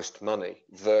the most money,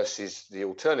 versus the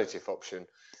alternative option,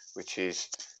 which is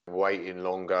waiting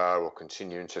longer or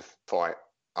continuing to fight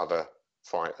other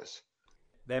fighters.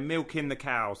 They're milking the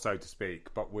cow, so to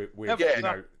speak, but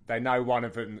they know one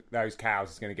of those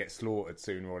cows is going to get slaughtered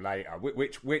sooner or later.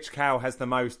 Which cow has the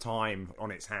most time on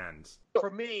its hands?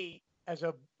 For me, as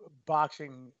a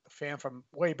boxing fan from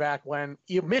way back when,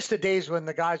 you miss the days when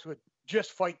the guys would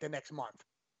just fight the next month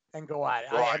and go at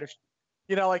it. Right. I understand.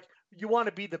 Like you want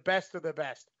to be the best of the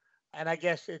best. And I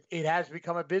guess it has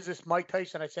become a business. Mike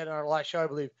Tyson, I said in our last show, I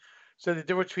believe, so the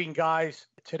difference between guys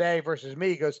today versus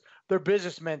me goes, they're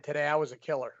businessmen today. I was a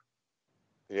killer.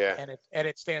 Yeah. And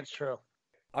it stands true.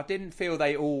 I didn't feel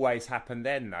they always happened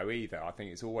then, though, either. I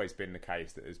think it's always been the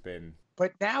case that there's been...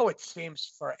 But now it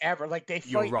seems forever. Like, they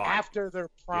fight after their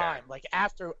prime. Yeah. Like,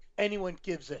 after anyone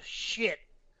gives a shit.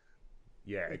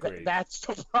 Yeah, agreed. That's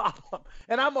the problem.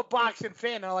 And I'm a boxing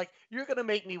fan. And I'm like, you're going to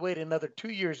make me wait another 2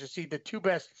 years to see the two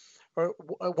best, or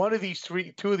two of these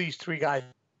three guys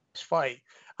fight.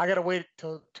 I got to wait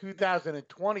till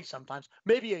 2020 sometimes,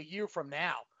 maybe a year from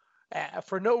now,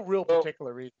 for no real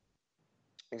particular reason.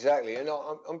 Exactly. And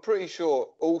I'm pretty sure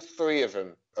all three of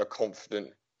them are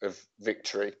confident of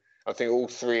victory. I think all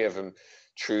three of them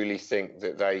truly think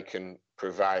that they can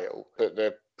prevail, that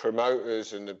the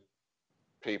promoters and the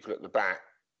people at the back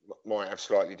might have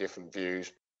slightly different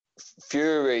views.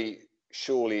 Fury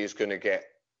surely is going to get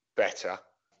better.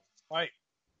 Right.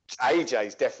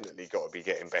 AJ's definitely got to be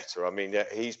getting better. I mean,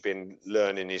 he's been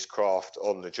learning his craft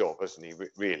on the job, hasn't he?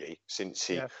 Really, since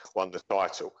he won the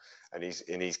title, and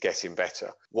he's getting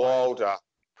better. Wilder,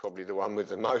 probably the one with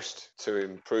the most to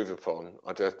improve upon.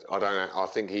 I don't know. I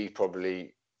think he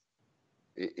probably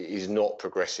is not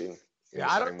progressing. Yeah,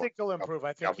 I don't think he'll improve.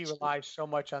 I think he relies so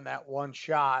much on that one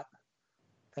shot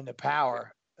and the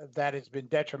power that has been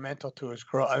detrimental to his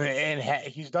growth. I mean, and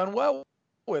he's done well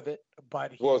with it,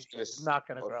 but he's not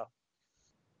going to grow.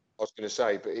 I was going to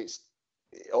say, but it's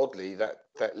oddly that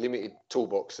limited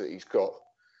toolbox that he's got.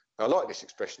 I like this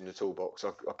expression, the toolbox.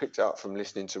 I picked it up from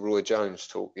listening to Roy Jones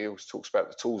talk. He always talks about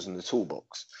the tools in the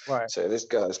toolbox. Right. So this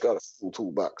guy's got a full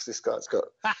toolbox. This guy's got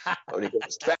only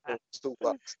got a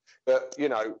toolbox. But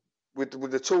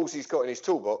with the tools he's got in his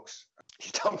toolbox,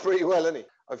 he's done pretty well, hasn't he?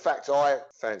 In fact, I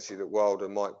fancy that Wilder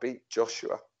might beat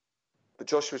Joshua. But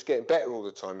Joshua's getting better all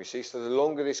the time, you see. So the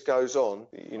longer this goes on,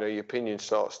 your opinion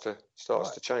starts to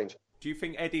change. Do you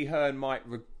think Eddie Hearn might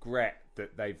regret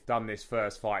that they've done this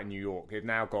first fight in New York? They've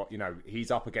now got,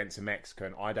 he's up against a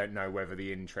Mexican. I don't know whether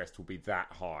the interest will be that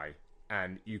high.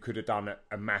 And you could have done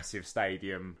a massive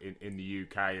stadium in the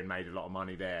UK and made a lot of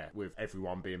money there with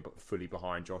everyone being fully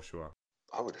behind Joshua.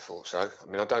 I would have thought so.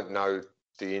 I mean, I don't know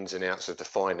the ins and outs of the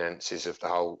finances of the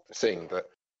whole thing, but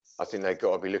I think they've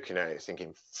got to be looking at it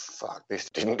thinking, fuck, this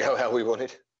didn't go how we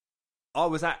wanted. I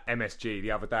was at MSG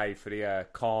the other day for the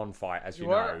Khan fight, as you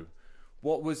know.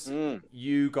 What was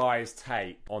you guys'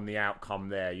 take on the outcome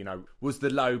there? Was the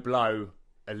low blow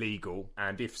illegal?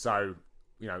 And if so,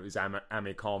 is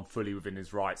Amir Khan fully within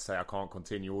his rights to say, I can't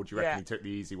continue? Or do you reckon he took the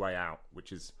easy way out?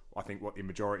 Which is, I think, what the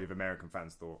majority of American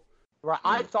fans thought. Right.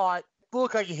 I thought it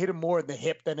looked like he hit him more in the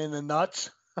hip than in the nuts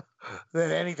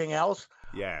than anything else.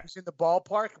 Yeah. He's in the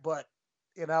ballpark, but,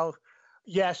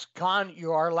 yes, Khan,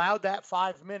 you are allowed that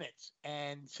 5 minutes.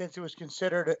 And since it was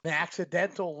considered an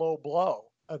accidental low blow,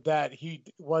 that he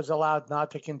was allowed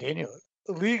not to continue.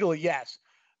 Legally, yes.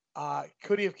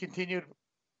 Could he have continued?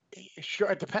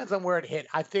 Sure, it depends on where it hit.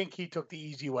 I think he took the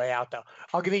easy way out, though.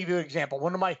 I'll give you an example.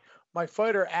 One of my my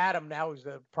fighter Adam, now is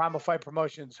the Primal Fight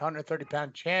Promotions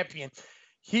 130-pound champion.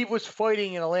 He was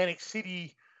fighting in Atlantic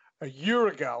City a year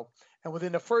ago, and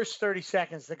within the first 30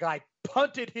 seconds, the guy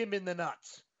punted him in the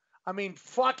nuts. I mean,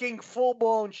 fucking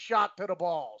full-blown shot to the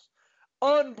balls.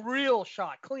 Unreal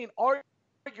shot. Clean,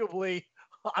 arguably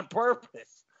on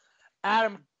purpose.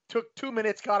 Adam took 2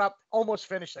 minutes, got up, almost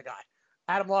finished the guy.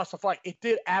 Adam lost the fight. It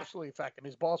did absolutely affect him.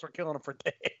 His balls were killing him for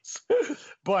days.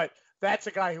 But that's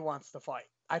a guy who wants to fight.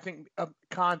 I think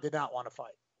Khan did not want to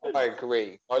fight. I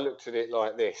agree. I looked at it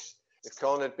like this. If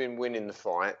Khan had been winning the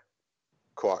fight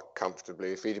quite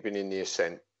comfortably, if he'd have been in the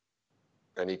ascent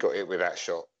and he got hit with that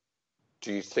shot,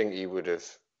 do you think he would have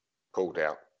pulled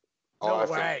out? No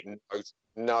way.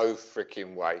 No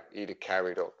freaking way. He'd have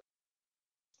carried on.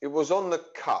 It was on the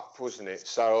cup, wasn't it?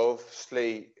 So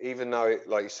obviously, even though it,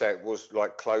 like you say, it was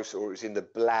like close, or it was in the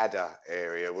bladder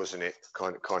area, wasn't it?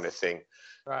 Kind of thing.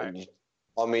 Right.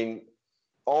 I mean,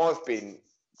 I've been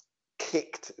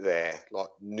kicked there like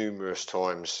numerous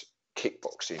times,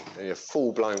 kickboxing, and a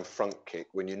full-blown front kick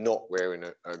when you're not wearing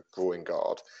a groin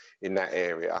guard in that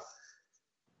area.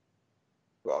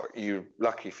 Well, you're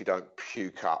lucky if you don't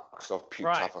puke up, because I've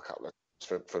puked up a couple of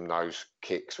times from those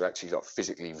kicks, or actually like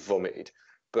physically vomited.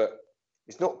 But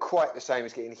it's not quite the same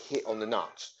as getting hit on the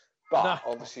nuts. But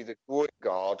obviously the groin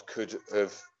guard could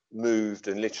have moved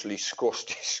and literally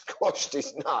squashed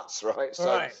his nuts, right?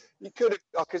 So he could have.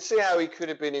 I could see how he could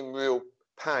have been in real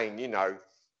pain. You know,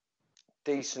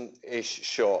 decent-ish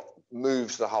shot,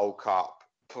 moves the whole cup,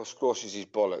 squashes his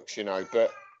bollocks. You know,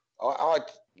 but I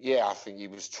think he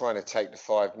was trying to take the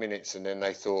 5 minutes, and then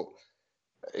they thought,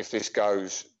 if this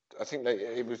goes, I think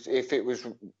if it was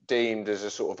deemed as a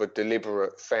sort of a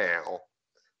deliberate foul,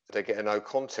 they get a no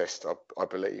contest, I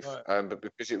believe. Right. But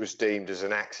because it was deemed as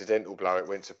an accidental blow, it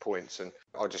went to points. And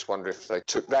I just wonder if they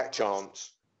took that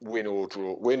chance, win or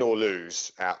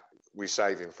lose, out, we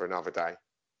save him for another day.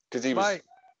 Because he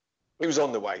was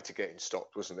on the way to getting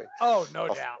stopped, wasn't he? Oh, no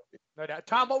doubt. No doubt.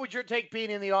 Tom, what would your take being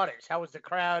in the audience? How was the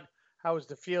crowd? How was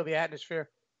the feel, the atmosphere?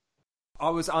 I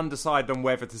was undecided on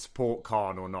whether to support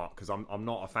Khan or not, because I'm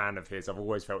not a fan of his. I've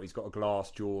always felt he's got a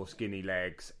glass jaw, skinny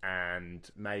legs, and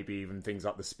maybe even things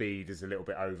like the speed is a little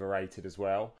bit overrated as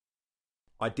well.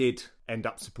 I did end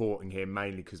up supporting him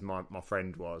mainly because my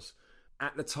friend was.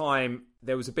 At the time,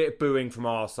 there was a bit of booing from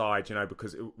our side, you know,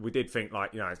 because we did think,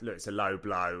 like, you know, look, it's a low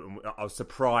blow. And I was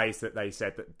surprised that they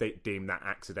said that they deemed that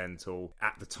accidental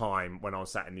at the time when I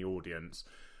was sat in the audience.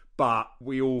 But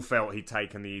we all felt he'd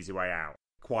taken the easy way out.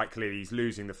 Quite clearly, he's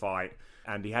losing the fight,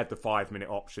 and he had the 5-minute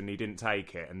option. He didn't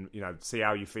take it, and you know, see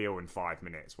how you feel in 5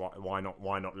 minutes. Why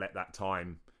not let that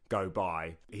time go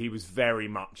by? He was very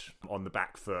much on the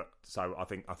back foot, so I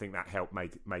think that helped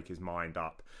make his mind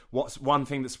up. What's one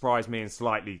thing that surprised me and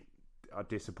slightly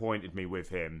disappointed me with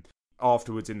him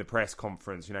afterwards in the press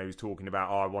conference? You know, he was talking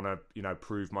about, I want to, you know,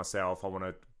 prove myself. I want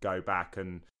to go back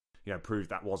and, you know, prove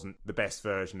that wasn't the best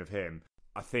version of him.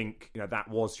 I think, you know, that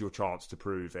was your chance to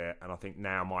prove it, and I think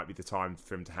now might be the time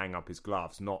for him to hang up his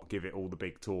gloves, not give it all the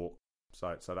big talk.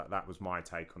 So that was my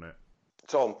take on it.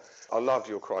 Tom, I love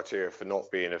your criteria for not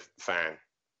being a fan.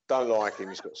 Don't like him,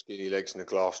 he's got skinny legs and a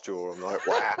glass jaw. I'm like,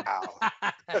 wow.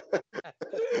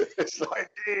 It's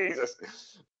like,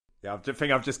 Jesus. Yeah, I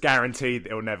think I've just guaranteed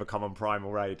that it'll never come on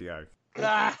Primal Radio.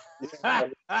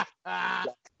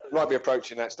 Might be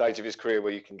approaching that stage of his career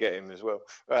where you can get him as well.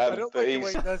 I don't like the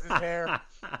way he does his hair.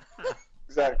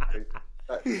 Exactly.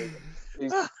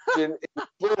 He's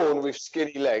born with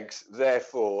skinny legs,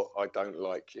 therefore I don't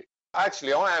like you.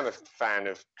 Actually, I am a fan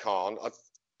of Khan.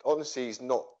 Honestly, he's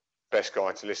not the best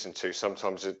guy to listen to.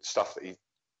 Sometimes the stuff that he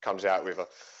comes out with, I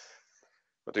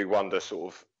do wonder,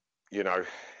 sort of, you know,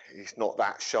 he's not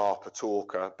that sharp a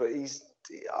talker, but he's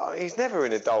never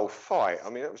in a dull fight. I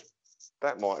mean,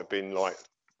 that might have been like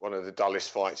one of the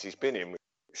dullest fights he's been in, which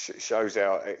shows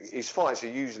how his fights are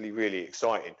usually really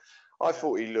exciting. I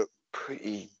thought he looked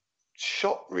pretty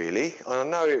shot, really. I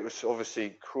know it was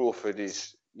obviously Crawford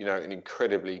is, you know, an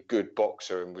incredibly good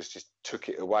boxer and took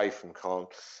it away from Khan,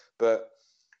 but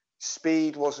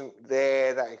speed wasn't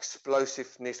there, that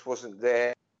explosiveness wasn't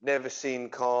there. Never seen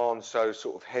Khan so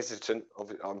sort of hesitant.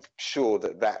 I'm sure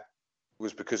that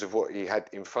was because of what he had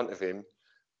in front of him,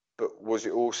 but was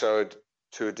it also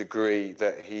to a degree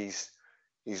that he's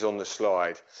on the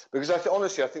slide? Because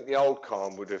honestly, I think the old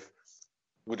Khan would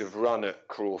have run at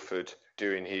Crawford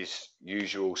doing his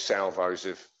usual salvos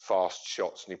of fast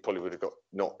shots, and he probably would have got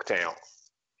knocked out.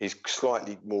 His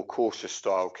slightly more cautious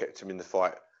style kept him in the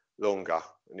fight longer,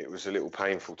 and it was a little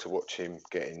painful to watch him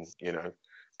getting, you know,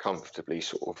 comfortably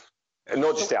sort of, and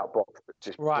not just outboxed, but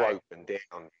just broken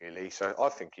down, really. So I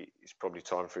think it's probably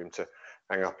time for him to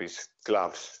hang up his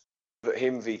gloves.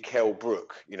 him v. Kell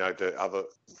Brook, the other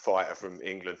fighter from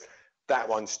England. That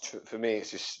one's, for me,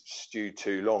 it's just stewed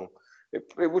too long.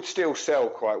 It would still sell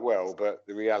quite well, but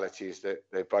the reality is that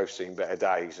they've both seen better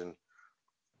days. And,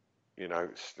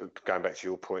 going back to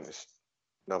your point, it's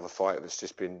another fight that's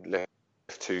just been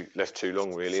left too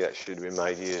long, really. That should have been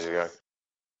made years ago.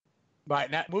 Right.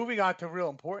 Now, moving on to real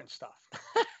important stuff.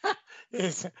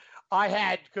 Because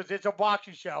it's a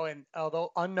boxing show, and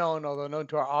although known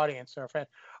to our audience and our fans,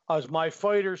 as my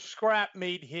fighter Scrap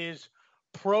made his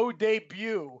pro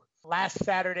debut last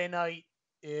Saturday night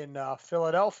in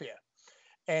Philadelphia,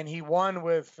 and he won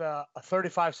with a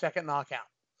 35-second knockout.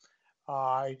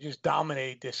 He just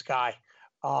dominated this guy.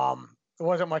 It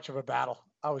wasn't much of a battle.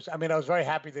 I was very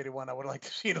happy that he won. I would like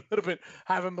to see it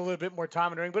have him a little bit more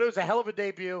time in the ring, but it was a hell of a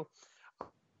debut.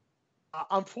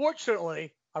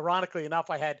 Unfortunately, ironically enough,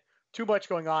 I had too much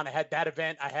going on. I had that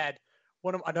event. I had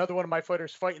another one of my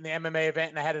fighters fighting the MMA event,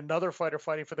 and I had another fighter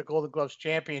fighting for the Golden Gloves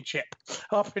Championship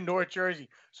up in North Jersey.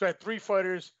 So I had 3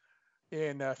 fighters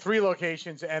in 3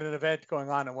 locations and an event going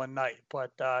on in one night.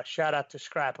 But shout out to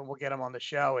Scrap, and we'll get him on the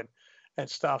show and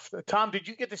stuff. Tom, did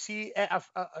you get to see a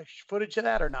footage of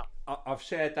that or no? I've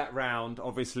shared that round.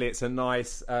 Obviously, it's a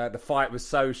nice. The fight was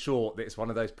so short that it's one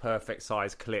of those perfect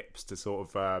size clips to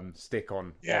sort of stick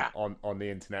on the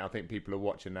internet. I think people are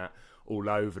watching that all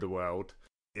over the world.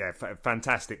 Yeah,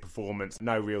 fantastic performance.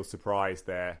 No real surprise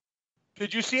there.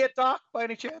 Did you see it, Doc, by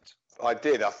any chance? I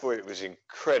did. I thought it was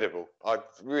incredible. I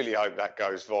really hope that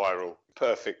goes viral.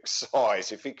 Perfect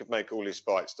size. If he could make all his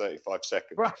fights 35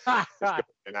 seconds, he's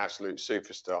an absolute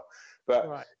superstar.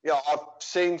 But I've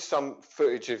seen some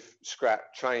footage of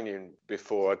Scrap training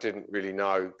before. I didn't really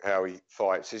know how he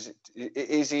fights.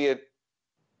 Is he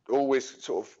always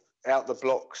sort of out the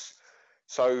blocks,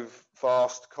 so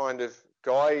fast kind of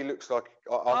guy? He looks like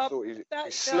I thought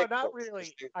he's slick. No, not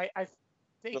really. I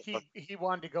think he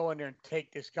wanted to go in there and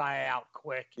take this guy out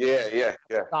quick. Yeah.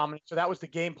 So that was the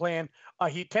game plan.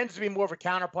 He tends to be more of a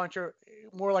counterpuncher,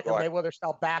 more like a Mayweather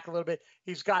style back a little bit.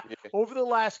 He's got over the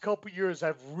last couple of years,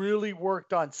 I've really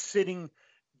worked on sitting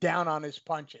down on his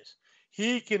punches.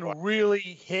 He can really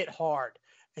hit hard.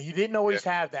 He didn't always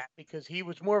have that because he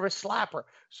was more of a slapper.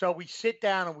 So we sit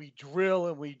down and we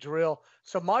drill.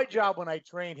 So my job when I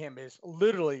train him is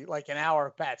literally like an hour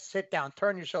of pat. Sit down,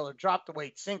 turn your shoulder, drop the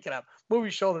weight, sink it up, move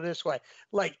your shoulder this way,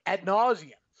 like ad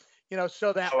nauseum,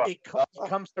 so that it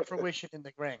comes to fruition in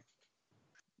the ring.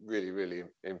 Really, really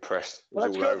impressed. Well,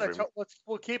 that's good.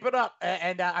 We'll keep it up.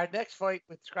 And our next fight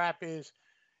with Scrap is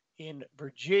in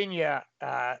Virginia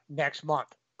next month.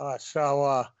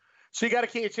 So you got to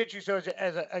keep it interesting. So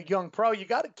as a young pro, you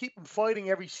got to keep them fighting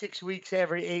every 6 weeks,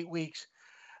 every 8 weeks,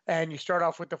 and you start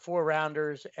off with the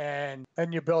 4-rounders and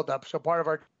you build up. So part of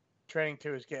our training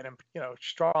too is getting them,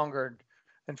 stronger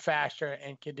and faster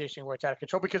and conditioning where it's out of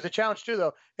control. Because the challenge too,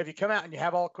 though, if you come out and you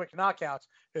have all quick knockouts,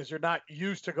 is they're not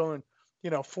used to going,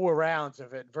 4 rounds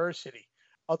of adversity.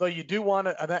 Although you do want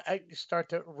to start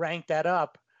to rank that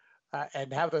up.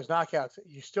 And have those knockouts,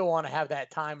 you still want to have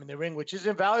that time in the ring, which is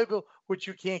invaluable, which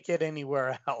you can't get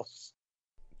anywhere else.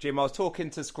 Jim, I was talking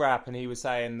to Scrap, and he was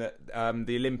saying that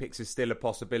the Olympics is still a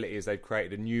possibility as they've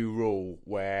created a new rule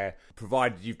where,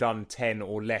 provided you've done 10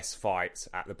 or less fights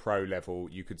at the pro level,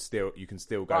 you can still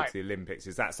go to the Olympics.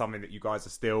 Is that something that you guys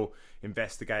are still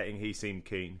investigating? He seemed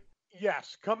keen.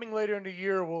 Yes, coming later in the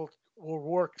year, we'll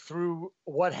work through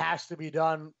what has to be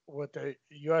done with the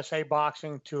USA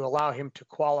Boxing to allow him to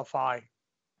qualify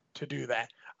to do that.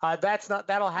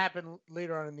 That'll happen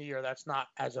later on in the year. That's not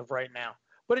as of right now,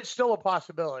 but it's still a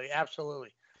possibility. Absolutely.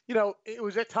 It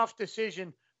was a tough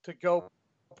decision to go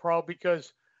pro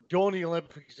because doing the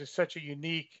Olympics is such a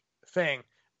unique thing.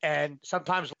 And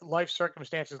sometimes life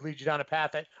circumstances lead you down a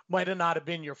path that might not have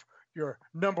been your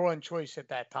number one choice at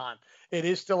that time. It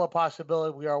is still a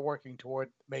possibility. We are working toward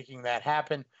making that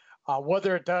happen.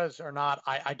 Whether it does or not,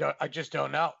 I just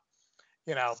don't know.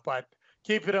 But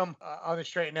keeping him on the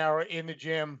straight and narrow in the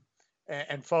gym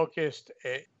and focused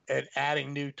and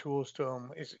adding new tools to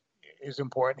him is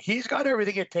important. He's got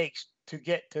everything it takes to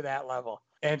get to that level.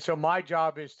 And so my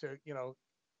job is to,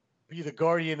 be the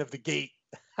guardian of the gate,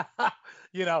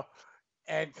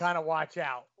 and kind of watch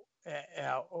out.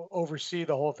 Oversee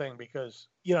the whole thing because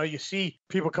you see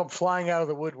people come flying out of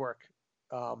the woodwork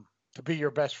to be your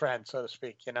best friend, so to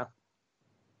speak.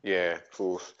 Yeah, of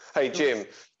course. Hey Jim,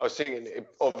 I was thinking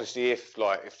obviously if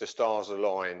the stars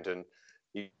aligned and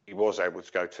he was able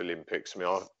to go to Olympics,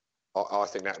 I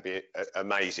think that'd be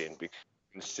amazing because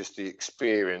it's just the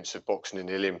experience of boxing in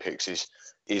the Olympics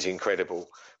is incredible.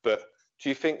 But do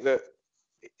you think that,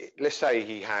 let's say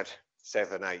he had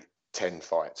 7, 8, 10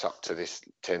 fights up to this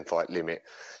 10 fight limit,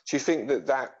 do you think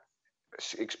that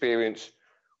experience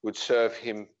would serve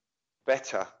him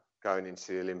better going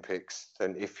into the Olympics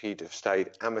than if he'd have stayed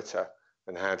amateur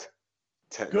and had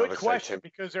 10. Good question,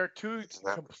 because they're two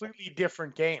completely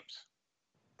different games.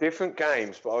 Different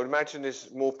games, but I would imagine there's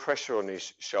more pressure on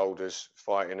his shoulders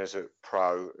fighting as a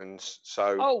pro, and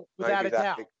so without a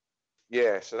doubt.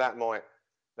 So that might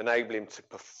enable him to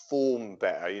perform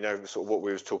better. You know, sort of what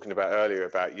we was talking about earlier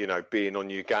about, you know, being on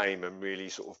your game and really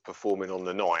sort of performing on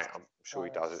the night. I'm sure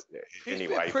he does it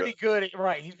anyway. He's been pretty good.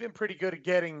 He's been pretty good at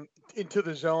getting into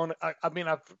the zone. I mean,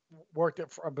 I've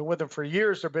been with him for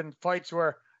years. There've been fights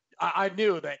where I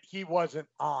knew that he wasn't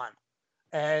on.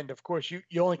 And of course, you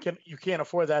can't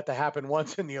afford that to happen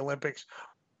once in the Olympics.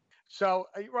 So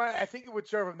I think it would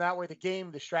serve him that way. The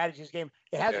game, the strategies game,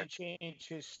 it hasn't changed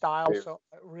his style. So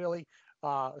really,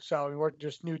 so we're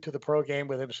just new to the pro game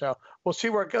with him. So we'll see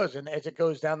where it goes. And as it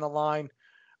goes down the line,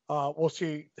 we'll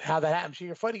see how that happens. So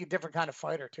you're fighting a different kind of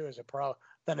fighter too as a pro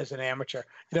than as an amateur.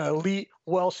 You know, elite,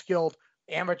 well-skilled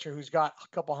amateur who's got a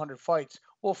couple hundred fights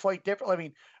will fight differently. I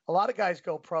mean, a lot of guys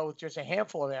go pro with just a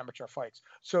handful of amateur fights.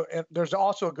 So there's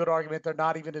also a good argument they're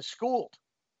not even as schooled.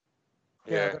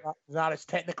 You know, they're not as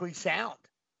technically sound.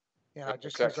 You know,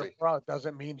 just because they're pro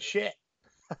doesn't mean shit.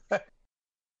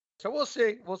 So we'll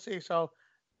see. So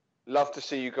love to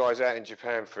see you guys out in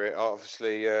Japan for it.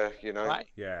 Obviously, you know. Right.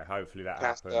 Yeah, hopefully that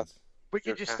happens. We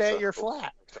could just stay at your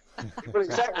flat. Well,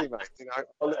 exactly, mate. You know,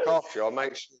 I'll look after you. I'll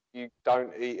make sure you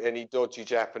don't eat any dodgy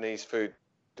Japanese food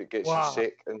that gets you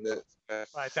sick, and that.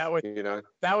 Right,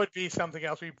 that would be something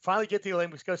else. We finally get the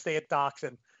Olympics, go stay at Doc's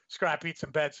and scrap eat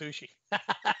some bad sushi.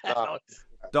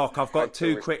 Doc, I've got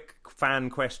two quick fan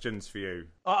questions for you.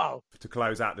 To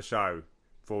close out the show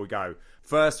before we go.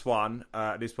 First one,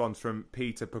 this one's from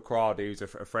Peter Picradi, who's a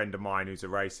friend of mine who's a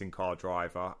racing car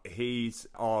driver. He's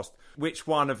asked, which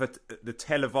one of the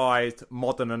televised,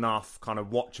 modern enough, kind of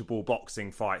watchable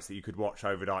boxing fights that you could watch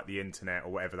over like the internet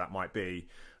or whatever that might be,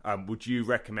 would you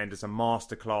recommend as a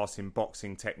masterclass in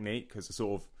boxing technique, as a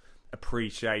sort of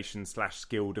appreciation /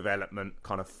 skill development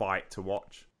kind of fight to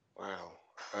watch? Wow.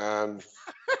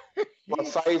 My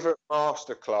favourite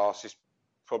masterclass is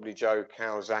probably Joe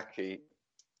Calzaghe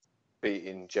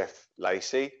beating Jeff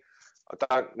Lacey. I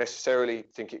don't necessarily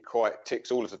think it quite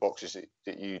ticks all of the boxes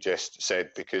that you just said,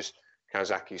 because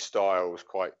Calzaghe's style was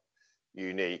quite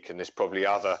unique, and there's probably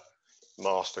other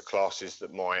masterclasses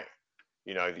that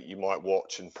you might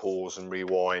watch and pause and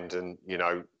rewind and, you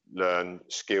know, learn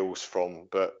skills from.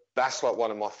 But that's like one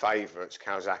of my favourites,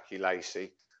 Calzaghe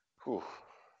Lacey.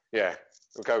 Yeah,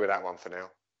 we'll go with that one for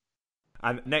now.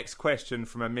 And next question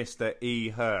from a Mr. E.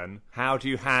 Hearn. How do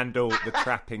you handle the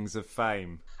trappings of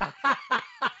fame?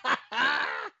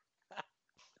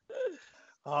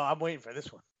 I'm waiting for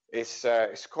this one.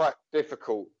 It's quite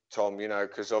difficult, Tom, you know,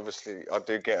 because obviously I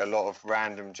do get a lot of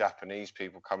random Japanese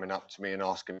people coming up to me and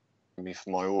asking me for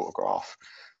my autograph.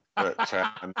 But,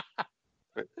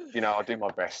 you know, I do my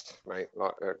best, mate.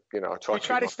 Like, you know, I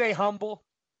try to stay humble.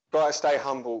 Try to stay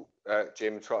humble,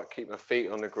 Jim. Try to keep my feet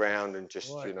on the ground and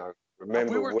just, you know,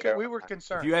 remember we were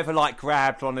concerned. Have you ever like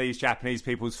grabbed one of these Japanese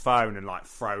people's phone and like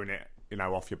thrown it, you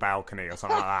know, off your balcony or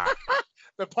something like that?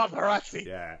 The paparazzi.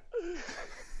 Yeah.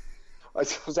 I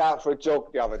was out for a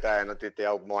jog the other day and I did the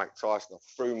old Mike Tyson. I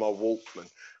threw my Walkman.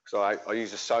 So I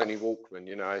use a Sony Walkman,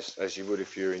 you know, as you would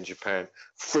if you were in Japan.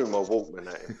 Threw my Walkman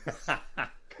at him.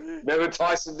 Remember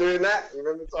Tyson doing that?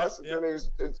 Remember Tyson doing it? He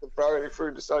was into the pro and he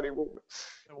threw the Sony Walkman.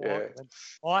 Yeah.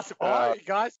 Awesome. All right,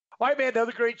 guys. All right, man.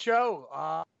 Another great show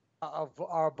of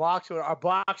our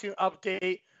boxing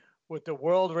update with the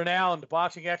world-renowned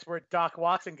boxing expert Doc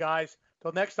Watson, guys.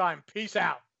 Till next time, peace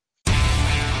out.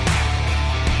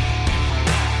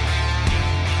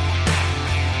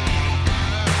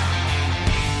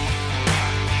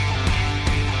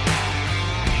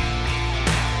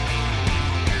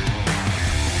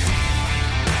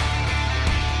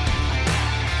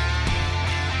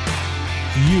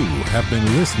 You have been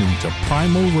listening to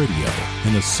Primal Radio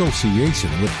in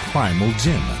association with Primal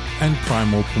Gym and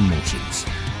Primal Promotions.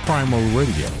 Primal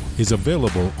Radio is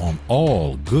available on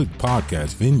all good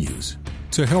podcast venues.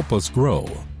 To help us grow,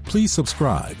 please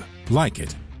subscribe, like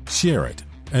it, share it,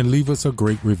 and leave us a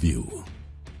great review.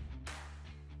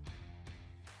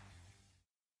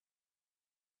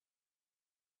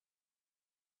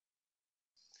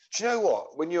 Do you know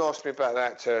what? When you asked me about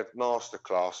that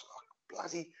masterclass,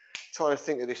 bloody trying to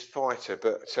think of this fighter,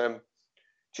 but do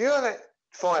you know that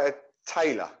fighter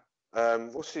Taylor?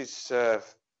 What's his?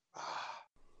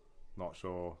 Not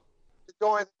sure. The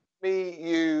guy that me,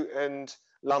 you, and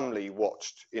Lumley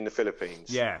watched in the Philippines.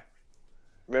 Yeah.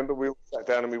 Remember, we all sat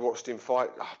down and we watched him fight.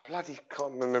 Oh, bloody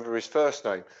can't remember his first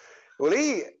name. Well,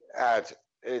 he had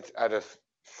had a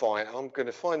fight. I'm going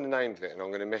to find the name of it and I'm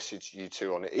going to message you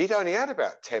two on it. He'd only had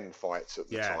about 10 fights at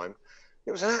the time.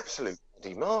 It was an absolute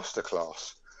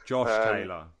masterclass. Josh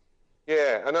Taylor.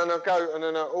 Yeah, and then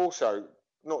I also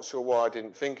not sure why I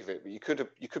didn't think of it, but you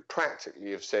could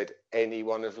practically have said any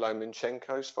one of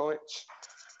Lomachenko's fights.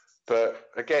 But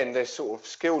again, there's sort of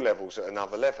skill levels at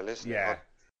another level, isn't it?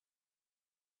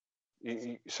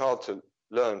 It's hard to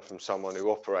learn from someone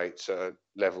who operates at a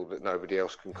level that nobody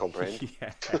else can comprehend.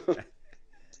 I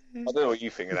don't know what you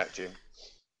think of that, Jim.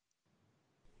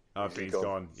 I think he's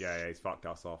gone. Yeah, he's fucked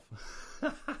us off.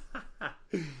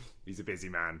 He's a busy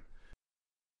man.